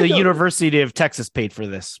 In fact, the University of Texas paid for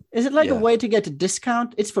this. Is it like a way to get a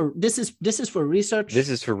discount? This is for research. This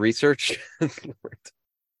is for research.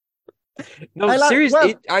 No,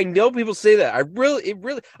 seriously, I know people say that.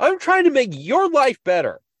 I'm trying to make your life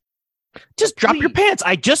better. Just drop your pants.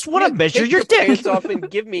 I just want to measure your dick. Pants off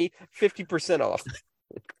and give me 50% off.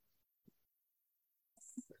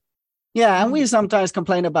 Yeah, and we sometimes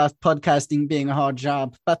complain about podcasting being a hard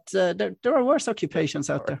job, but there are worse occupations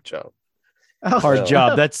out there. Hard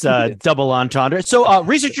job. That's double entendre. So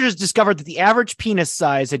researchers discovered that the average penis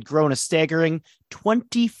size had grown a staggering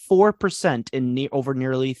 24% in over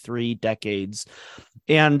nearly 3 decades.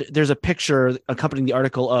 And there's a picture accompanying the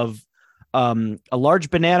article of a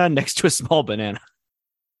large banana next to a small banana.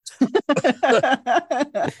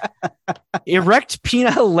 Erect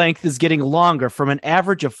penile length is getting longer from an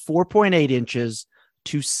average of 4.8 inches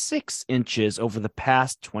to 6 inches over the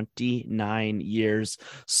past 29 years.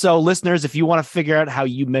 So listeners, if you want to figure out how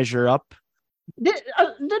you measure up, there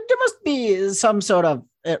must be some sort of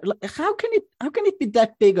how can it be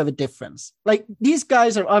that big of a difference? Like, these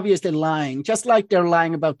guys are obviously lying, just like they're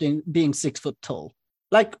lying about being 6 foot tall.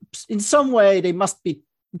 Like, in some way they must be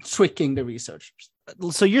tricking the researchers.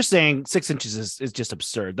 So you're saying 6 inches is just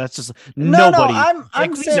absurd. That's just nobody. No,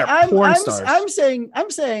 I'm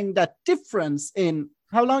saying that difference in,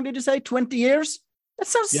 how long did you say? 20 years? That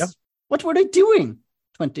sounds. Yeah. What were they doing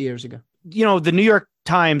 20 years ago? The New York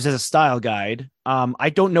Times has a style guide. I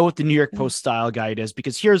don't know what the New York Post style guide is,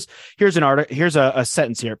 because here's an article. Here's a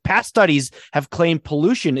sentence here. Past studies have claimed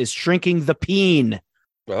pollution is shrinking the peen.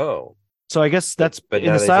 Oh. So I guess that's in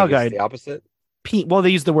the style guide. The opposite. Peen. Well, they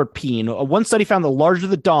use the word peen. One study found the larger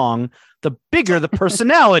the dong, the bigger the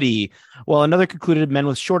personality. While another concluded men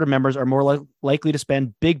with shorter members are more likely to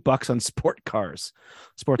spend big bucks on sports cars.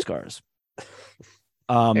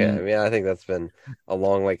 I mean, I think that's been a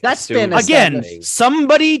long, that's been again.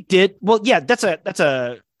 Somebody did well. Yeah, that's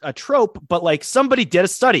a trope, but like, somebody did a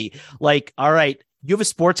study. Like, all right, you have a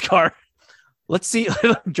sports car. Let's see.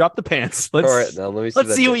 Drop the pants. All right, now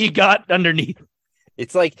let's see what you got underneath.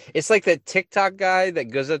 It's like that TikTok guy that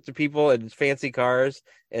goes up to people in fancy cars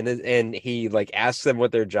and he like asks them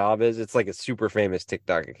what their job is. It's like a super famous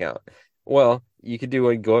TikTok account. Well, you could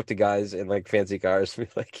do go up to guys in like fancy cars and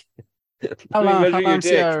be like, how long's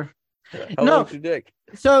your dick?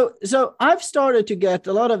 So I've started to get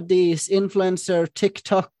a lot of these influencer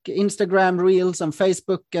TikTok, Instagram reels on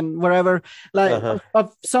Facebook and wherever, like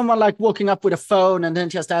of someone like walking up with a phone and then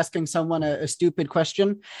just asking someone a stupid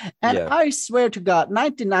question. And I swear to God,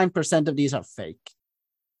 99% of these are fake.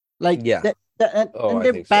 Like, and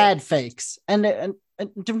they're bad fakes, and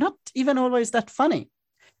they're not even always that funny.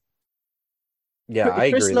 Yeah, I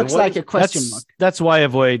agree. Chris looks like a question mark. That's why I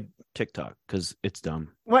avoid TikTok, because it's dumb.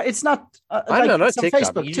 Well, it's not. I know, not TikTok.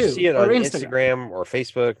 Facebook you too, see it or on Instagram or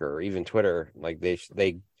Facebook or even Twitter. Like they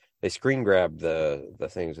screen grab the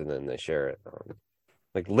things and then they share it.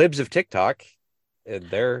 Like libs of TikTok,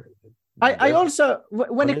 I also,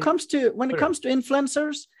 when it comes to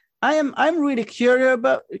influencers, I'm really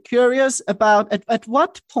curious about at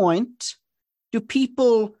what point do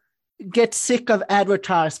people get sick of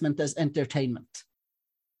advertisement as entertainment?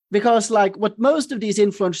 Because like what most of these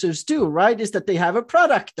influencers do, right, is that they have a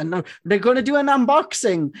product and they're going to do an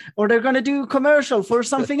unboxing or they're going to do a commercial for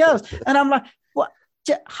something else. And I'm like, what?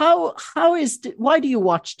 Why do you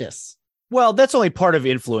watch this? Well, that's only part of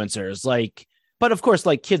influencers. Like, but of course,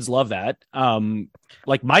 like, kids love that.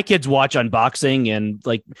 Like my kids watch unboxing and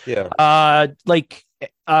like,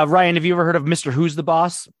 Ryan, have you ever heard of Mr. Who's the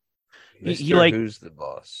Boss? Who's the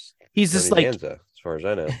Boss? He's just like, as far as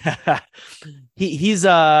I know, he's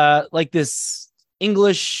like this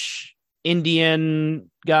English Indian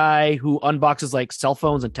guy who unboxes like cell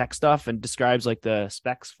phones and tech stuff and describes like the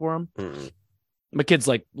specs for them. My kids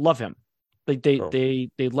like love him. Like they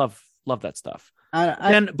love that stuff.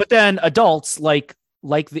 But then adults like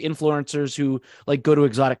the influencers who like go to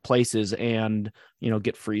exotic places and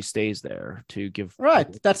get free stays there to give. Right,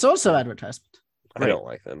 that's also advertisement. I don't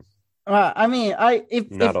like them. I mean,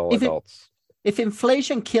 not all adults. If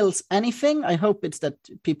inflation kills anything, I hope it's that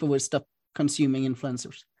people will stop consuming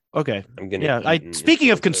influencers. Okay. I'm gonna.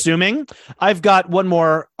 Speaking of consuming, I've got one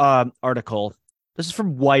more article. This is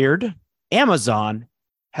from Wired. Amazon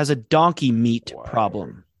has a donkey meat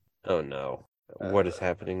problem. Oh no! What is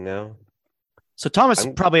happening now? So Thomas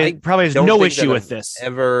probably has no issue with this. I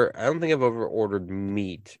don't think I've ever ordered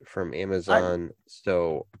meat from Amazon,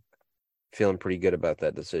 so feeling pretty good about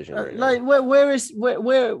that decision. Right like, now.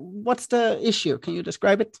 What's the issue? Can you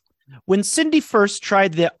describe it? When Cindy first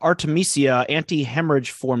tried the Artemisia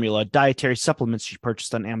anti-hemorrhage formula dietary supplements she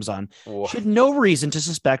purchased on Amazon, she had no reason to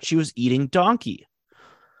suspect she was eating donkey.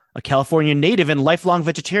 A California native and lifelong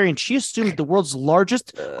vegetarian, she assumed the world's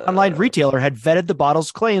largest online retailer had vetted the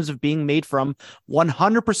bottle's claims of being made from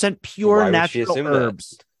 100% pure natural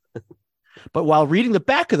herbs. But while reading the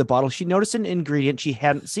back of the bottle, she noticed an ingredient she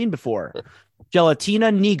hadn't seen before.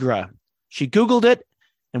 Gelatina Nigra. She Googled it,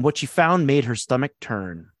 and what she found made her stomach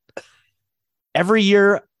turn. Every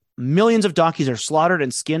year, millions of donkeys are slaughtered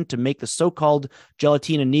and skinned to make the so-called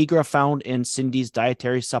Gelatina Nigra found in Cindy's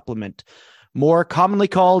dietary supplement. More commonly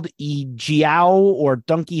called jiao or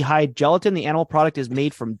donkey hide gelatin, the animal product is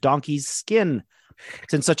made from donkey's skin.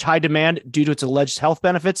 It's in such high demand due to its alleged health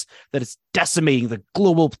benefits that it's decimating the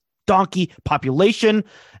global donkey population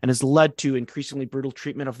and has led to increasingly brutal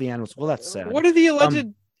treatment of the animals. Well, that's sad. What are the alleged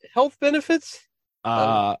health benefits?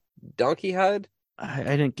 Donkey hide? I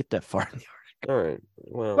didn't get that far in the article. All right.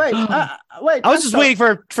 Well, wait. I was just waiting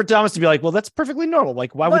for Thomas to be like, "Well, that's perfectly normal.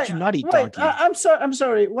 Like, why would you not eat donkey?" I'm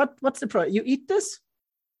sorry. What's the problem? You eat this?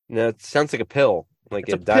 No, it sounds like a pill, like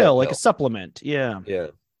it's a pill, like a supplement. Yeah. Yeah.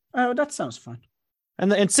 Oh, that sounds fun.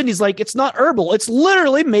 And Cindy's like, "It's not herbal. It's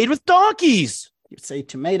literally made with donkeys." You say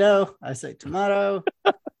tomato. I say tomato.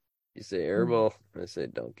 You say herbal. I say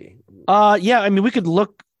donkey. Yeah. I mean, we could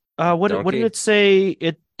look. What did it say?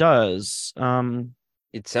 It does.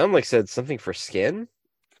 It sounded like said something for skin.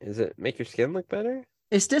 Does it make your skin look better?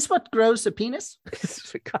 Is this what grows a penis?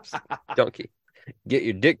 Donkey. Get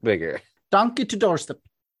your dick bigger. Donkey to doorstep.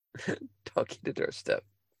 Donkey to doorstep.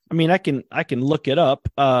 I mean, I can look it up.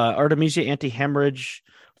 Artemisia anti-hemorrhage.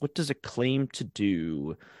 What does it claim to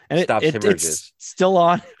do? And stops hemorrhages. It's still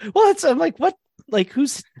on. Well, I'm like, what? Like,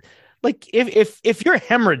 who's like, if you're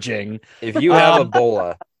hemorrhaging, if you have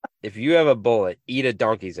Ebola, eat a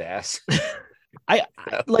donkey's ass. I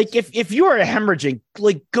like if you are hemorrhaging,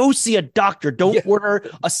 like go see a doctor. Don't order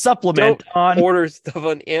a supplement. Order stuff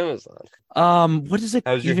on Amazon. What is it?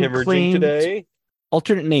 How's your hemorrhaging today?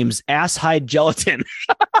 Alternate names: ass hide gelatin.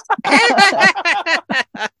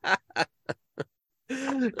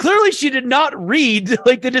 Clearly, she did not read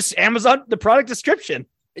like the product description.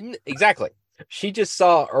 Exactly. She just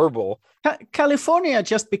saw herbal. California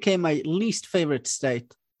just became my least favorite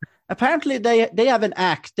state. Apparently, they have an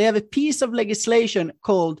act. They have a piece of legislation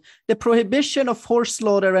called the Prohibition of Horse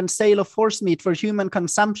Slaughter and Sale of Horse Meat for Human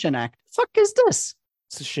Consumption Act. Fuck is this?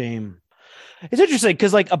 It's a shame. It's interesting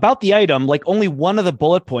because, like, about the item, like, only one of the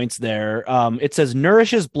bullet points there, it says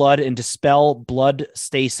nourishes blood and dispel blood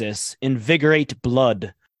stasis, invigorate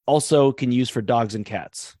blood. Also can use for dogs and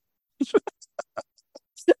cats.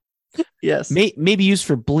 Yes. Maybe used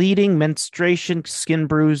for bleeding, menstruation, skin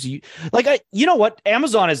bruise. You know what?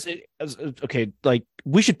 Amazon is okay. Like,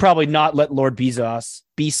 we should probably not let Lord Bezos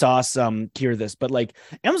hear this, but like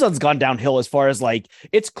Amazon's gone downhill as far as like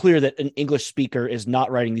it's clear that an English speaker is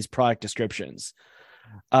not writing these product descriptions.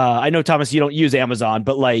 I know, Thomas, you don't use Amazon,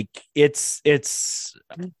 but like it's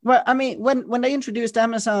well, I mean, when they introduced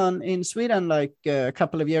Amazon in Sweden like a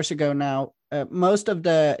couple of years ago now, most of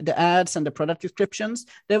the ads and the product descriptions,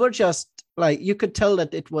 they were just like, you could tell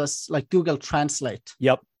that it was like Google Translate.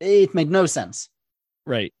 Yep. It made no sense.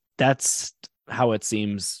 Right. That's how it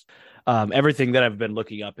seems. Everything that I've been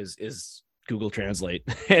looking up is Google Translate,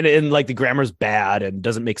 and like the grammar's bad and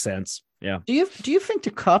doesn't make sense. Yeah. Do you think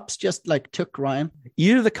the cops just like took Ryan?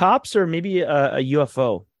 Either the cops or maybe a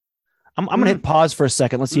UFO. I'm gonna hit pause for a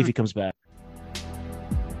second. Let's see if he comes back.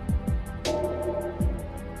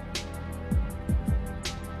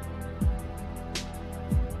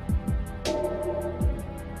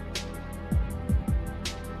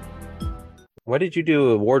 Why did you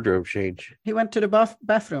do a wardrobe change? He went to the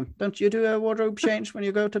bathroom. Don't you do a wardrobe change when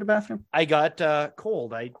you go to the bathroom? I got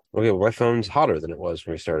cold. Okay, well, my phone's hotter than it was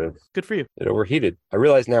when we started. Good for you. It overheated. I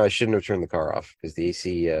realize now I shouldn't have turned the car off because the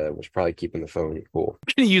AC was probably keeping the phone cool.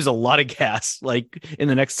 We're going to use a lot of gas like in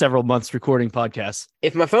the next several months recording podcasts.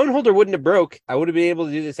 If my phone holder wouldn't have broke, I would have been able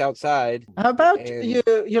to do this outside. How about you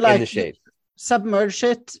like in the shade. Submerge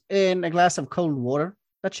it in a glass of cold water?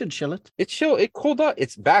 That should chill it. It cooled up.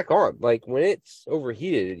 It's back on. Like when it's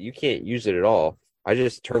overheated, you can't use it at all. I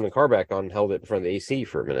just turned the car back on and held it in front of the AC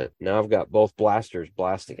for a minute. Now I've got both blasters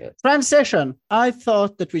blasting it. Transition. I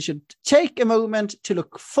thought that we should take a moment to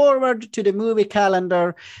look forward to the movie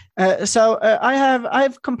calendar.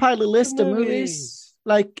 I've compiled a list of movies,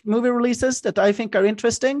 like movie releases that I think are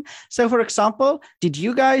interesting. So, for example, did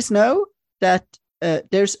you guys know that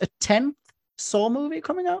there's a 10th Saw movie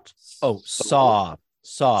coming out? Oh, Saw.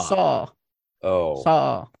 Oh,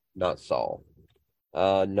 Saw. not Saul.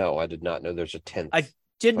 No, I did not know there's a 10th. I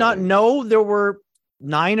did not know there were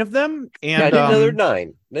 9 of them. And yeah, I didn't know there were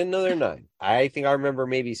 9. Didn't know there were 9. I think I remember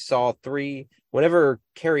maybe Saw 3 whenever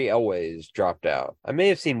Carrie Elways dropped out. I may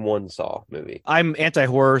have seen one Saw movie. I'm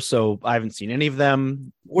anti-horror, so I haven't seen any of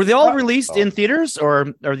them. Were they all released in theaters,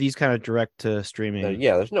 or are these kind of direct to streaming?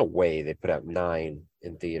 Yeah, there's no way they put out 9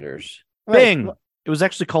 in theaters. Bing! It was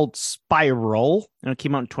actually called Spiral, and it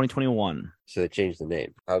came out in 2021. So they changed the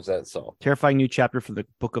name. How's that Saw? Terrifying new chapter for the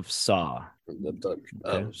Book of Saw. The book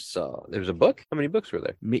of Saw. There was a book? How many books were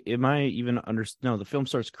there? Am I even No, the film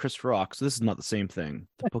stars Chris Rock, so this is not the same thing.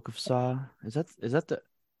 The Book of Saw. Is that the?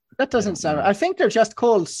 That doesn't sound right. I think they're just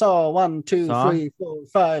called Saw 1, 2, Saw? 3, 4,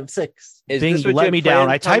 5, 6. Bing, let me down.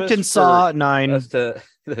 I typed in Saw 9.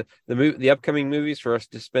 The upcoming movies for us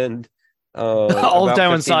to spend all the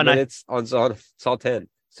time on Saw 9. On Saw 10.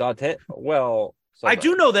 Saw 10. Well, I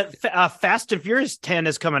do know that Fast and Furious 10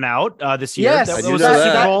 is coming out this year. Yes,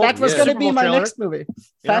 that was going to be my trailer. next movie.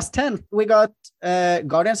 Fast 10. We got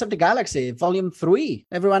Guardians of the Galaxy Volume 3.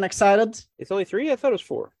 Everyone excited? It's only 3? I thought it was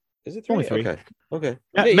 4. Is it 3? Only 3. Okay.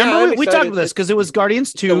 Yeah, remember we talked about this because it was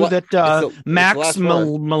Guardians 2 that Max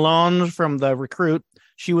Malone from The Recruit.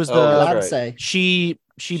 She was she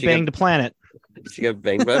banged a planet. She got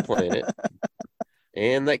banged by a planet,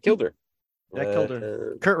 and that killed her.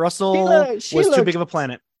 Kurt Russell was too big of a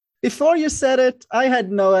planet. Before you said it, I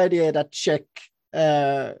had no idea that chick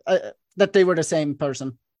that they were the same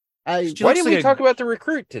person. Why didn't we talk about The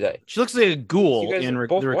Recruit today? She looks like a ghoul in The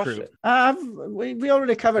Recruit. We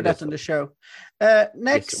already covered that on the show.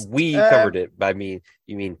 Next, yes, we covered it. By me,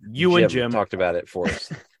 you mean you and Jim talked about it for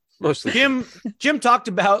us. Mostly, Jim talked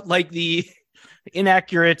about like the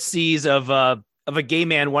inaccuracies of a gay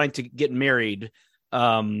man wanting to get married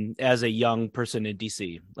as a young person in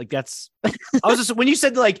DC. Like that's I was just when you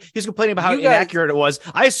said like he was complaining about how inaccurate it was,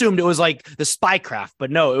 I assumed it was like the spycraft, but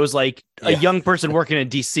no, it was like a young person working in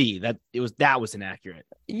DC that was inaccurate.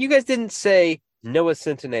 You guys didn't say Noah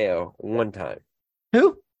Centineo one time.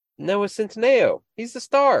 Who? Noah Centineo. He's the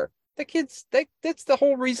star. That kid's that's the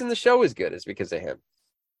whole reason the show is good is because of him.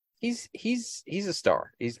 He's a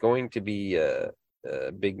star. He's going to be a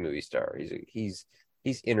big movie star. He's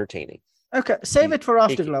entertaining. Okay, save it for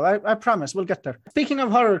Afterglow. I promise we'll get there. Speaking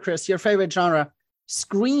of horror, Chris, your favorite genre,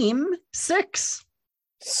 Scream 6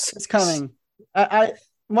 is coming. I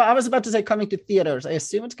was about to say coming to theaters. I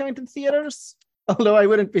assume it's coming to theaters, although I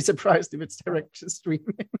wouldn't be surprised if it's direct to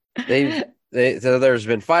streaming. So there's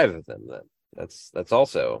been 5 of them then. That's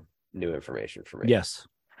also new information for me. Yes.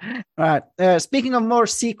 All right. Speaking of more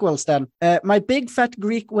sequels, then, My Big Fat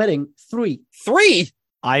Greek Wedding 3. 3?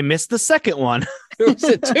 I missed the second one. Was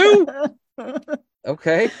it 2?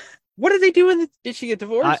 Okay. What did they do? Did she get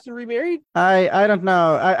divorced and remarried? I don't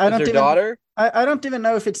know. I don't even. Daughter? I don't even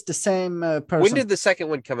know if it's the same person. When did the second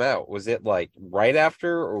one come out? Was it like right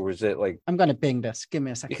after, or was it like? I'm gonna Bing this. Give me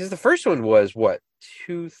a second. Because the first one was what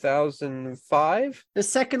 2005. The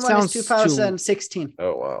second one is 2016.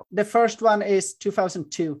 Oh wow. The first one is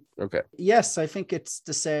 2002. Okay. Yes, I think it's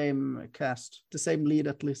the same cast, the same lead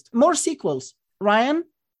at least. More sequels. Ryan,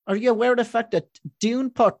 are you aware of the fact that Dune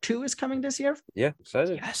Part 2 is coming this year? Yeah,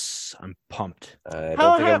 excited. Yes, I'm pumped. I don't think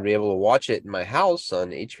I'm going to be able to watch it in my house on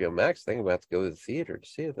HBO Max. I think I'm going to have to go to the theater to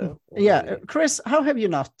see it, though. Yeah. Chris, how have you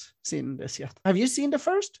not seen this yet? Have you seen the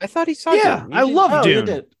first? I thought he saw Yeah, Dune. I love Dune. You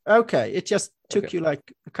did. Okay, it just took you like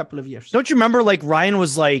a couple of years. Don't you remember, like, Ryan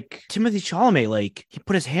was like, Timothée Chalamet, like, he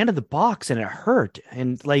put his hand in the box and it hurt.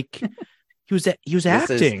 And, like... He was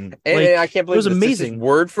acting. I can't believe it was amazing. This is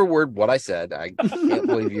word for word what I said. I can't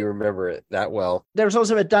believe you remember it that well. There's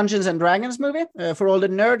also a Dungeons and Dragons movie for all the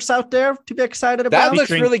nerds out there to be excited about. That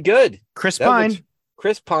looks really good. Chris Pine.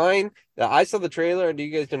 I saw the trailer. I know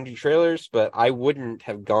you guys don't do trailers, but I wouldn't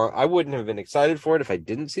have been excited for it if I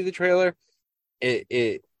didn't see the trailer.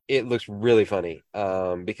 It looks really funny.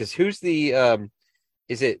 Because who's the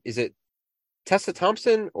is it Tessa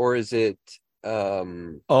Thompson or is it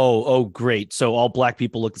great. So all black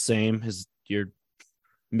people look the same. You're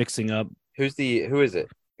mixing up. Who is it?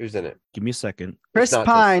 Who's in it? Give me a second. Chris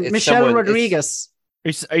Pine, Michelle Rodriguez.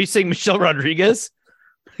 Are you saying Michelle Rodriguez?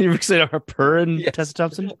 You're excited about her and Yes. Tessa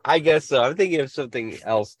Thompson? I guess so. I'm thinking of something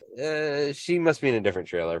else. She must be in a different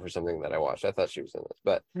trailer for something that I watched. I thought she was in this,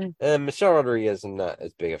 but Michelle Rodriguez, I'm not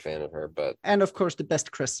as big a fan of her. But And of course, the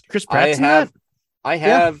best Chris. Chris Pratt's in that? I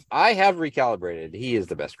have recalibrated. He is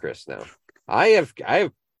the best Chris now. I have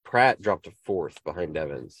Pratt dropped to 4th behind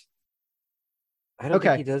Evans. I don't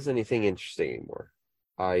think he does anything interesting anymore.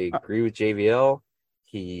 I agree with JVL.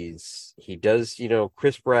 He does,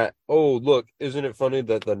 Chris Pratt. Oh, look, isn't it funny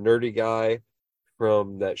that the nerdy guy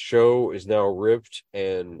from that show is now ripped,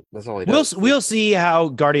 and that's all he does. We'll see how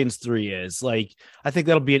Guardians 3 is. Like, I think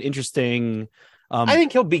that'll be an interesting I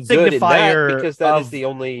think he'll be good in that because that is the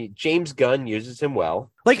only James Gunn uses him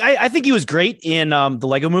well. Like, I think he was great in the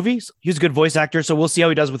Lego movies. He was a good voice actor, so we'll see how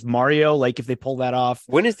he does with Mario, like if they pull that off.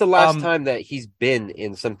 When is the last time that he's been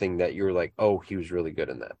in something that you were like, oh, he was really good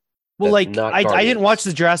in that? Well, like, I didn't watch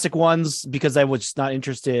the Jurassic ones because I was just not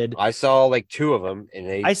interested. I saw like 2 of them, and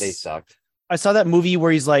they sucked. I saw that movie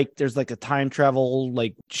where he's like, there's like a time travel,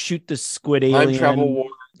 like shoot the squid alien. Time travel war.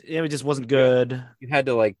 It just wasn't good. You had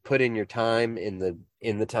to like put in your time in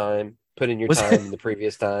the time, put in your time in the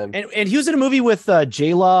previous time. And he was in a movie with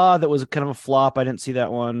J-Law that was kind of a flop. I didn't see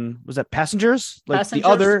that one. Was that Passengers? Like the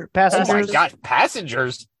other Passengers? Oh my gosh,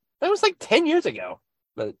 Passengers. That was like 10 years ago.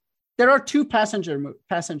 But there are 2 Passengers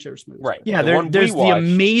movies. Right. Yeah, there's the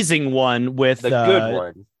amazing one with the good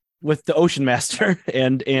one. With the Ocean Master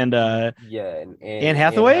and Anne Hathaway? Anne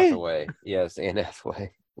Hathaway. Yes, Anne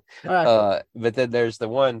Hathaway. Right. But then there's the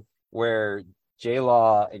one where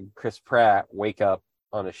J-Law and Chris Pratt wake up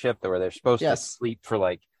on a ship where they're supposed to sleep for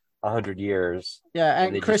like 100 years. Yeah,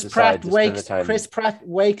 and Chris Pratt wakes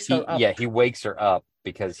her up. Yeah, he wakes her up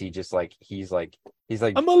because he's like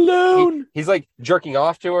I'm alone. He's like jerking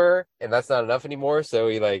off to her, and that's not enough anymore. So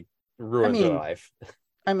he like ruins her life.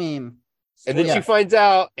 I mean, and then she finds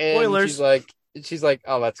out, and she's like,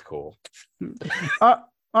 oh, that's cool.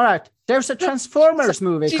 All right, there's a Transformers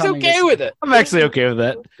movie. She's okay with it. I'm actually okay with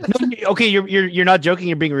that. No, okay, you're not joking.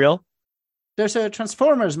 You're being real. There's a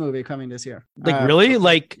Transformers movie coming this year. Like really?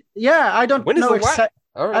 Like I don't know.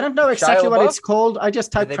 I don't know exactly what it's called. I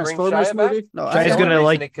just typed Transformers movie. No, he's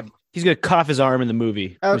gonna cut off his arm in the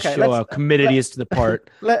movie. Okay, to show how committed he is to the part.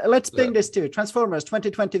 Let's bring this to Transformers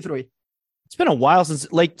 2023. It's been a while since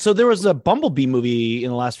so there was a Bumblebee movie in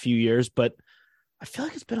the last few years, but I feel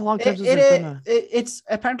like it's been a long time since it's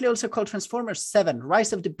apparently also called Transformers 7: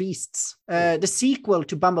 Rise of the Beasts, the sequel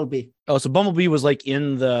to Bumblebee. Oh, so Bumblebee was like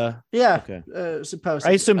in the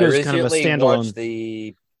supposedly. I assumed it was kind of a standalone. Watched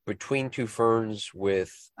the Between Two Ferns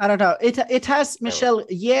with I don't know. It has Michelle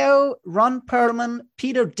Yeoh, Ron Perlman,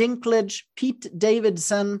 Peter Dinklage, Pete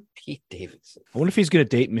Davidson. I wonder if he's gonna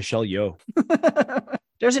date Michelle Yeoh.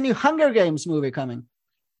 There's a new Hunger Games movie coming.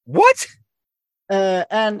 What?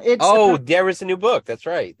 And it's there was a new book. That's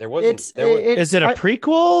right. There wasn't. Is it a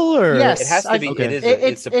prequel or? Yes, it has to be. Okay.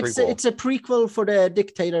 It's a prequel. It's a prequel for the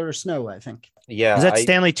dictator Snow, I think. Yeah. Is that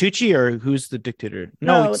Stanley Tucci or who's the dictator?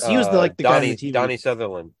 No, he was the guy on the TV. Donnie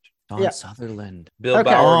Sutherland. Sutherland. Bill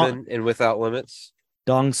Bowerman in Without Limits.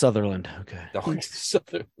 Dong Sutherland. Okay. Dong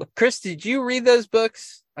Sutherland. Chris, did you read those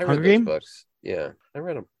books? I read those books. Yeah, I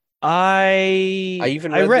read them. I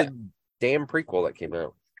even read the damn prequel that came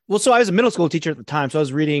out. Well, so I was a middle school teacher at the time, so I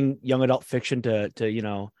was reading young adult fiction to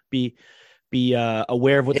be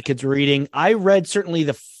aware of what the kids were reading. I read certainly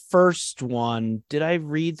the first one. Did I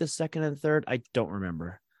read the second and third? I don't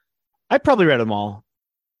remember. I probably read them all.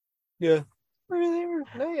 Yeah, I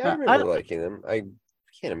remember liking them. I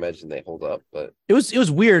can't imagine they hold up, but it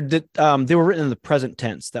was weird that they were written in the present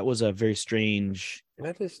tense. That was a very strange.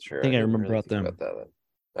 That is true. Thing I remember really about them. That.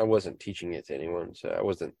 I wasn't teaching it to anyone, so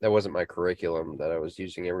that wasn't my curriculum that I was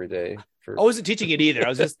using every day. I wasn't teaching it either. I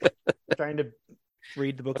was just trying to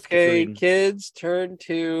read the books. Okay, kids, turn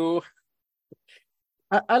to.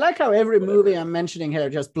 I like how every movie I'm mentioning here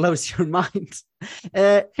just blows your mind.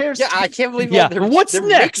 I can't believe. Yeah, what's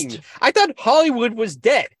next? I thought Hollywood was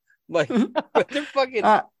dead. Like they're fucking.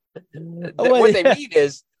 What they mean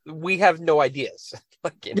is we have no ideas.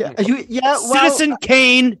 Citizen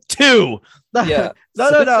Kane 2. Yeah.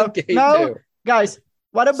 No. Guys,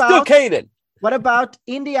 what about Still Kanan? What about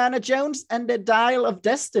Indiana Jones and the Dial of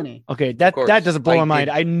Destiny? Okay, that doesn't blow my mind.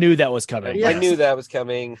 I knew that was coming. Yes. I knew that was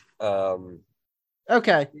coming.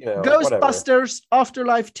 Okay. Ghostbusters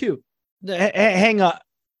Afterlife 2. Hang on.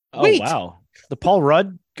 Oh, wait. Wow. The Paul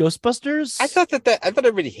Rudd Ghostbusters? I thought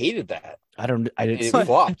everybody hated that. I didn't it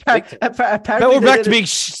flopped. Apparently we're back to being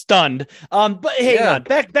stunned. But hang on.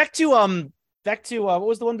 Back to what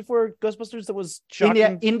was the one before Ghostbusters that was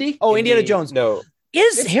shocking? Indy? Oh, Indiana Jones. No.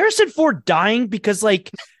 Is Harrison Ford dying because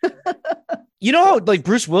like you know how like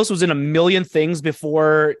Bruce Willis was in a million things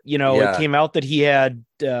before it came out that he had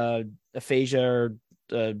aphasia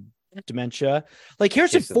or dementia. Like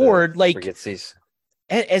Harrison Ford, like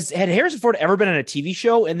had Harrison Ford ever been on a TV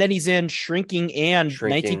show? And then he's in Shrinking and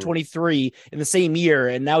 1923 in the same year,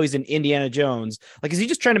 and now he's in Indiana Jones. Like, is he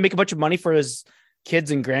just trying to make a bunch of money for his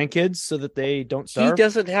kids and grandkids so that they don't starve? He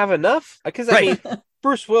doesn't have enough because I mean,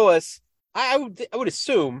 Bruce Willis. I would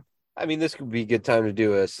assume. I mean, this could be a good time to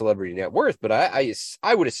do a celebrity net worth, but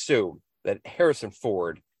I would assume that Harrison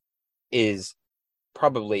Ford is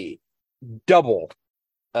probably double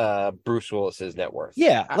Bruce Willis's net worth.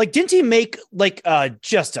 Yeah, like didn't he make like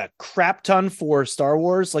just a crap ton for Star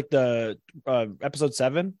Wars, like the episode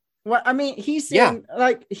 7? Well, I mean, he's in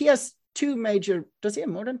like he has 2 major. Does he have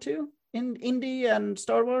more than 2 in Indy and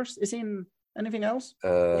Star Wars? Is he in anything else?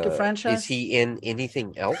 Like a franchise? Is he in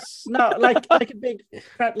anything else? No, like a big,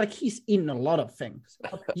 like he's in a lot of things.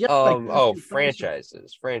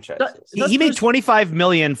 Franchises. He made $25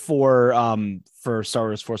 million for Star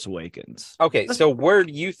Wars Force Awakens. Okay, so where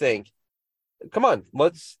do you think? Come on,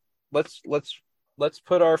 let's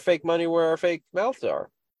put our fake money where our fake mouths are.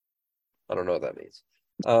 I don't know what that means.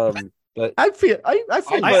 But I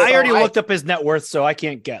already looked up his net worth, so I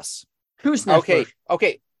can't guess. Who's net worth?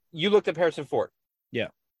 Okay. You looked at Harrison Ford. Yeah.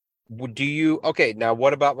 Do you? Okay. Now,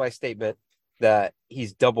 what about my statement that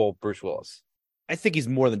he's double Bruce Willis? I think he's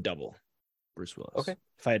more than double Bruce Willis. Okay.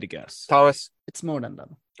 If I had to guess. Thomas? It's more than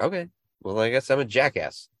double. Okay. Well, I guess I'm a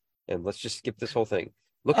jackass. And let's just skip this whole thing.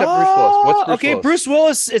 Look at Bruce Willis. What's Bruce Willis? Bruce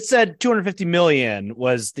Willis, it said 250 million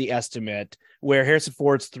was the estimate, where Harrison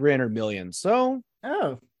Ford's 300 million. So.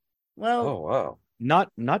 Oh, well. Oh, wow.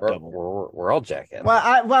 Not double. We're all jackass. Well,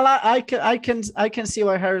 I can see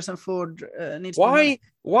why Harrison Ford needs. Why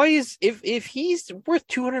is if he's worth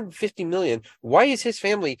 250 million? Why is his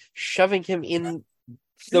family shoving him in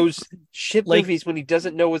those shit movies when he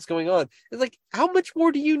doesn't know what's going on? It's like, how much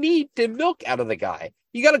more do you need to milk out of the guy?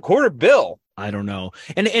 You got $250 million. I don't know.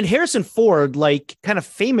 And Harrison Ford, like, kind of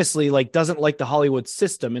famously, like, doesn't like the Hollywood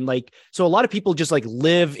system, and like, so a lot of people just like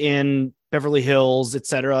live in Beverly Hills,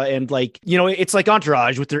 etc. And like, it's like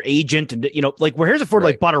Entourage with their agent, and like where Harrison Ford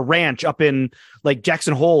like bought a ranch up in like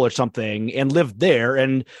Jackson Hole or something and lived there,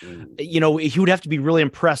 and he would have to be really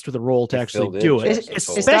impressed with the role to actually do it.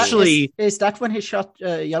 Especially is that when he shot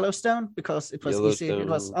Yellowstone, because it was easy. It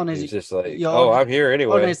was on his. He's just like, I'm here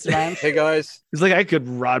anyway. On his ranch. Hey guys, he's like, I could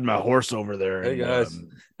ride my horse over there. Hey guys,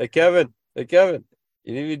 hey Kevin, you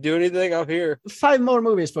need me to do anything? I'm here. 5 more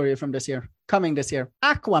movies for you from this year, coming this year.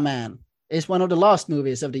 Aquaman is one of the last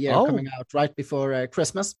movies of the year coming out right before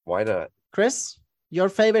Christmas. Why not? Chris, your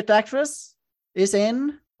favorite actress is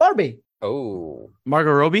in Barbie. Oh,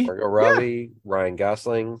 Margot Robbie, Ryan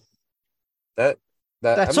Gosling.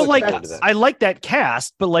 That's so like I like that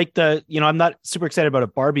cast, but like I'm not super excited about a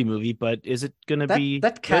Barbie movie. But is it going to be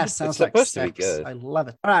that cast? Sounds like supposed sex. To be good. I love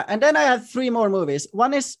it. All right, and then I have 3 more movies.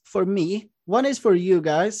 One is for me, one is for you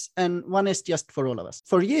guys, and one is just for all of us.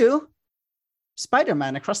 For you,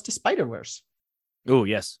 Spider-Man Across the Spider-Verse. Oh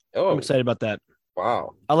yes, I'm excited about that.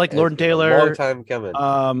 Wow, I like Lord and Taylor. Long time coming.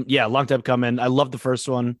 Long time coming. I love the first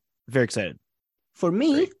one. Very excited. For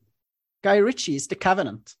me, Guy Ritchie's The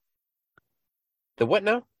Covenant. The what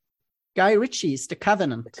now? Guy Ritchie's The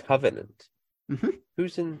Covenant. The Covenant. Mm-hmm.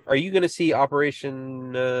 Who's in? Are you going to see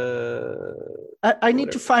Operation? I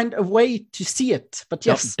need to find a way to see it, but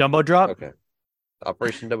yes. Dumbo Drop. Okay.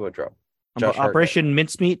 Operation Dumbo Drop. Operation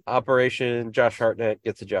Mincemeat. Operation Josh Hartnett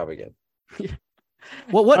gets a job again.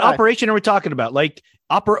 Well, what operation are we talking about? Like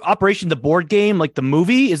Operation the board game, like the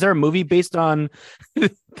movie? Is there a movie based on?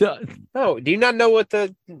 No, do you not know what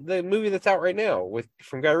the movie that's out right now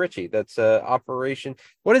from Guy Ritchie? That's Operation.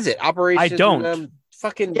 What is it? Operation. I don't.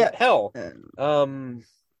 Hell.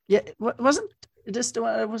 Wasn't this the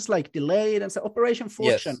one that was like delayed and so Operation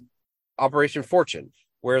Fortune? Yes. Operation Fortune,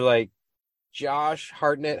 where like Josh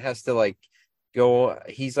Hartnett has to like go.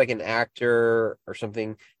 He's like an actor or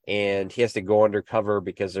something, and he has to go undercover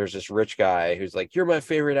because there's this rich guy who's like, "You're my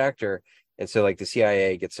favorite actor," and so like the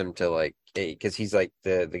CIA gets him to like, because he's like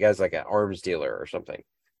the guy's like an arms dealer or something.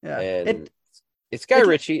 Yeah, and it's Guy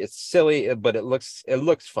Ritchie. It's silly, but it looks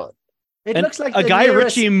fun. It looks like a Guy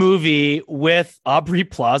Ritchie movie with Aubrey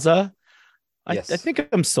Plaza. Yes. I think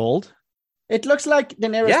I'm sold. It looks like the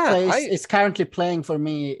nearest place is currently playing for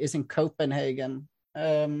me is in Copenhagen.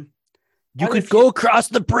 You could go across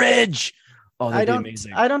the bridge. Oh, that'd be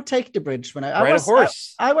amazing. I don't take the bridge when I ride a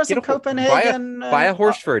horse. I was in Copenhagen. Buy a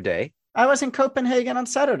horse for a day. I was in Copenhagen on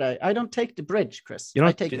Saturday. I don't take the bridge, Chris. You don't-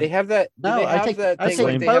 I take Do they have that? Do no, they I have take that I thing take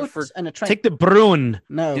like a they have boat for? and a train. Take the Brune.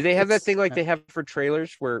 No. Do they have that it's- thing like no. they have for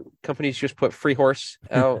trailers where companies just put free horse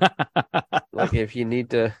out? Like if you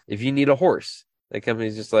need a horse, the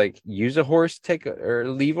company's just like use a horse, or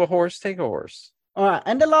leave a horse, take a horse. All right,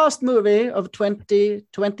 and the last movie of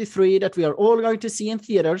 2023 that we are all going to see in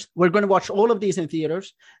theaters. We're going to watch all of these in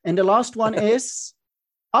theaters, and the last one is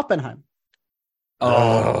Oppenheim.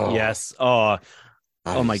 Oh, yes. Oh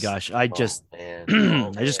my Nice. gosh. I just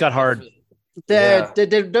man. I just got hard. Yeah.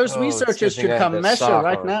 Those Oh, researchers it's a good thing should I come had that measure sock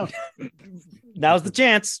right on. now. Now's the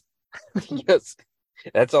chance. Yes,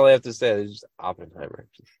 that's all I have to say. It's just Oppenheimer.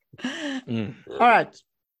 Mm. All right,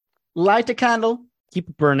 light a candle. Keep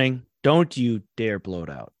it burning. Don't you dare blow it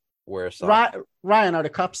out. Wear a sock. Ryan, are the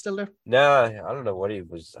cops still there? Nah, I don't know what he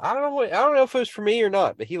was. I don't know if it was for me or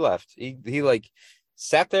not. But he left. He like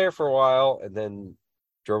sat there for a while and then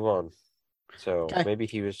drove on. So Okay. maybe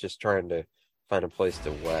he was just trying to find a place to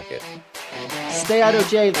whack it. Stay out of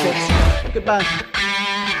jail, kids. Goodbye.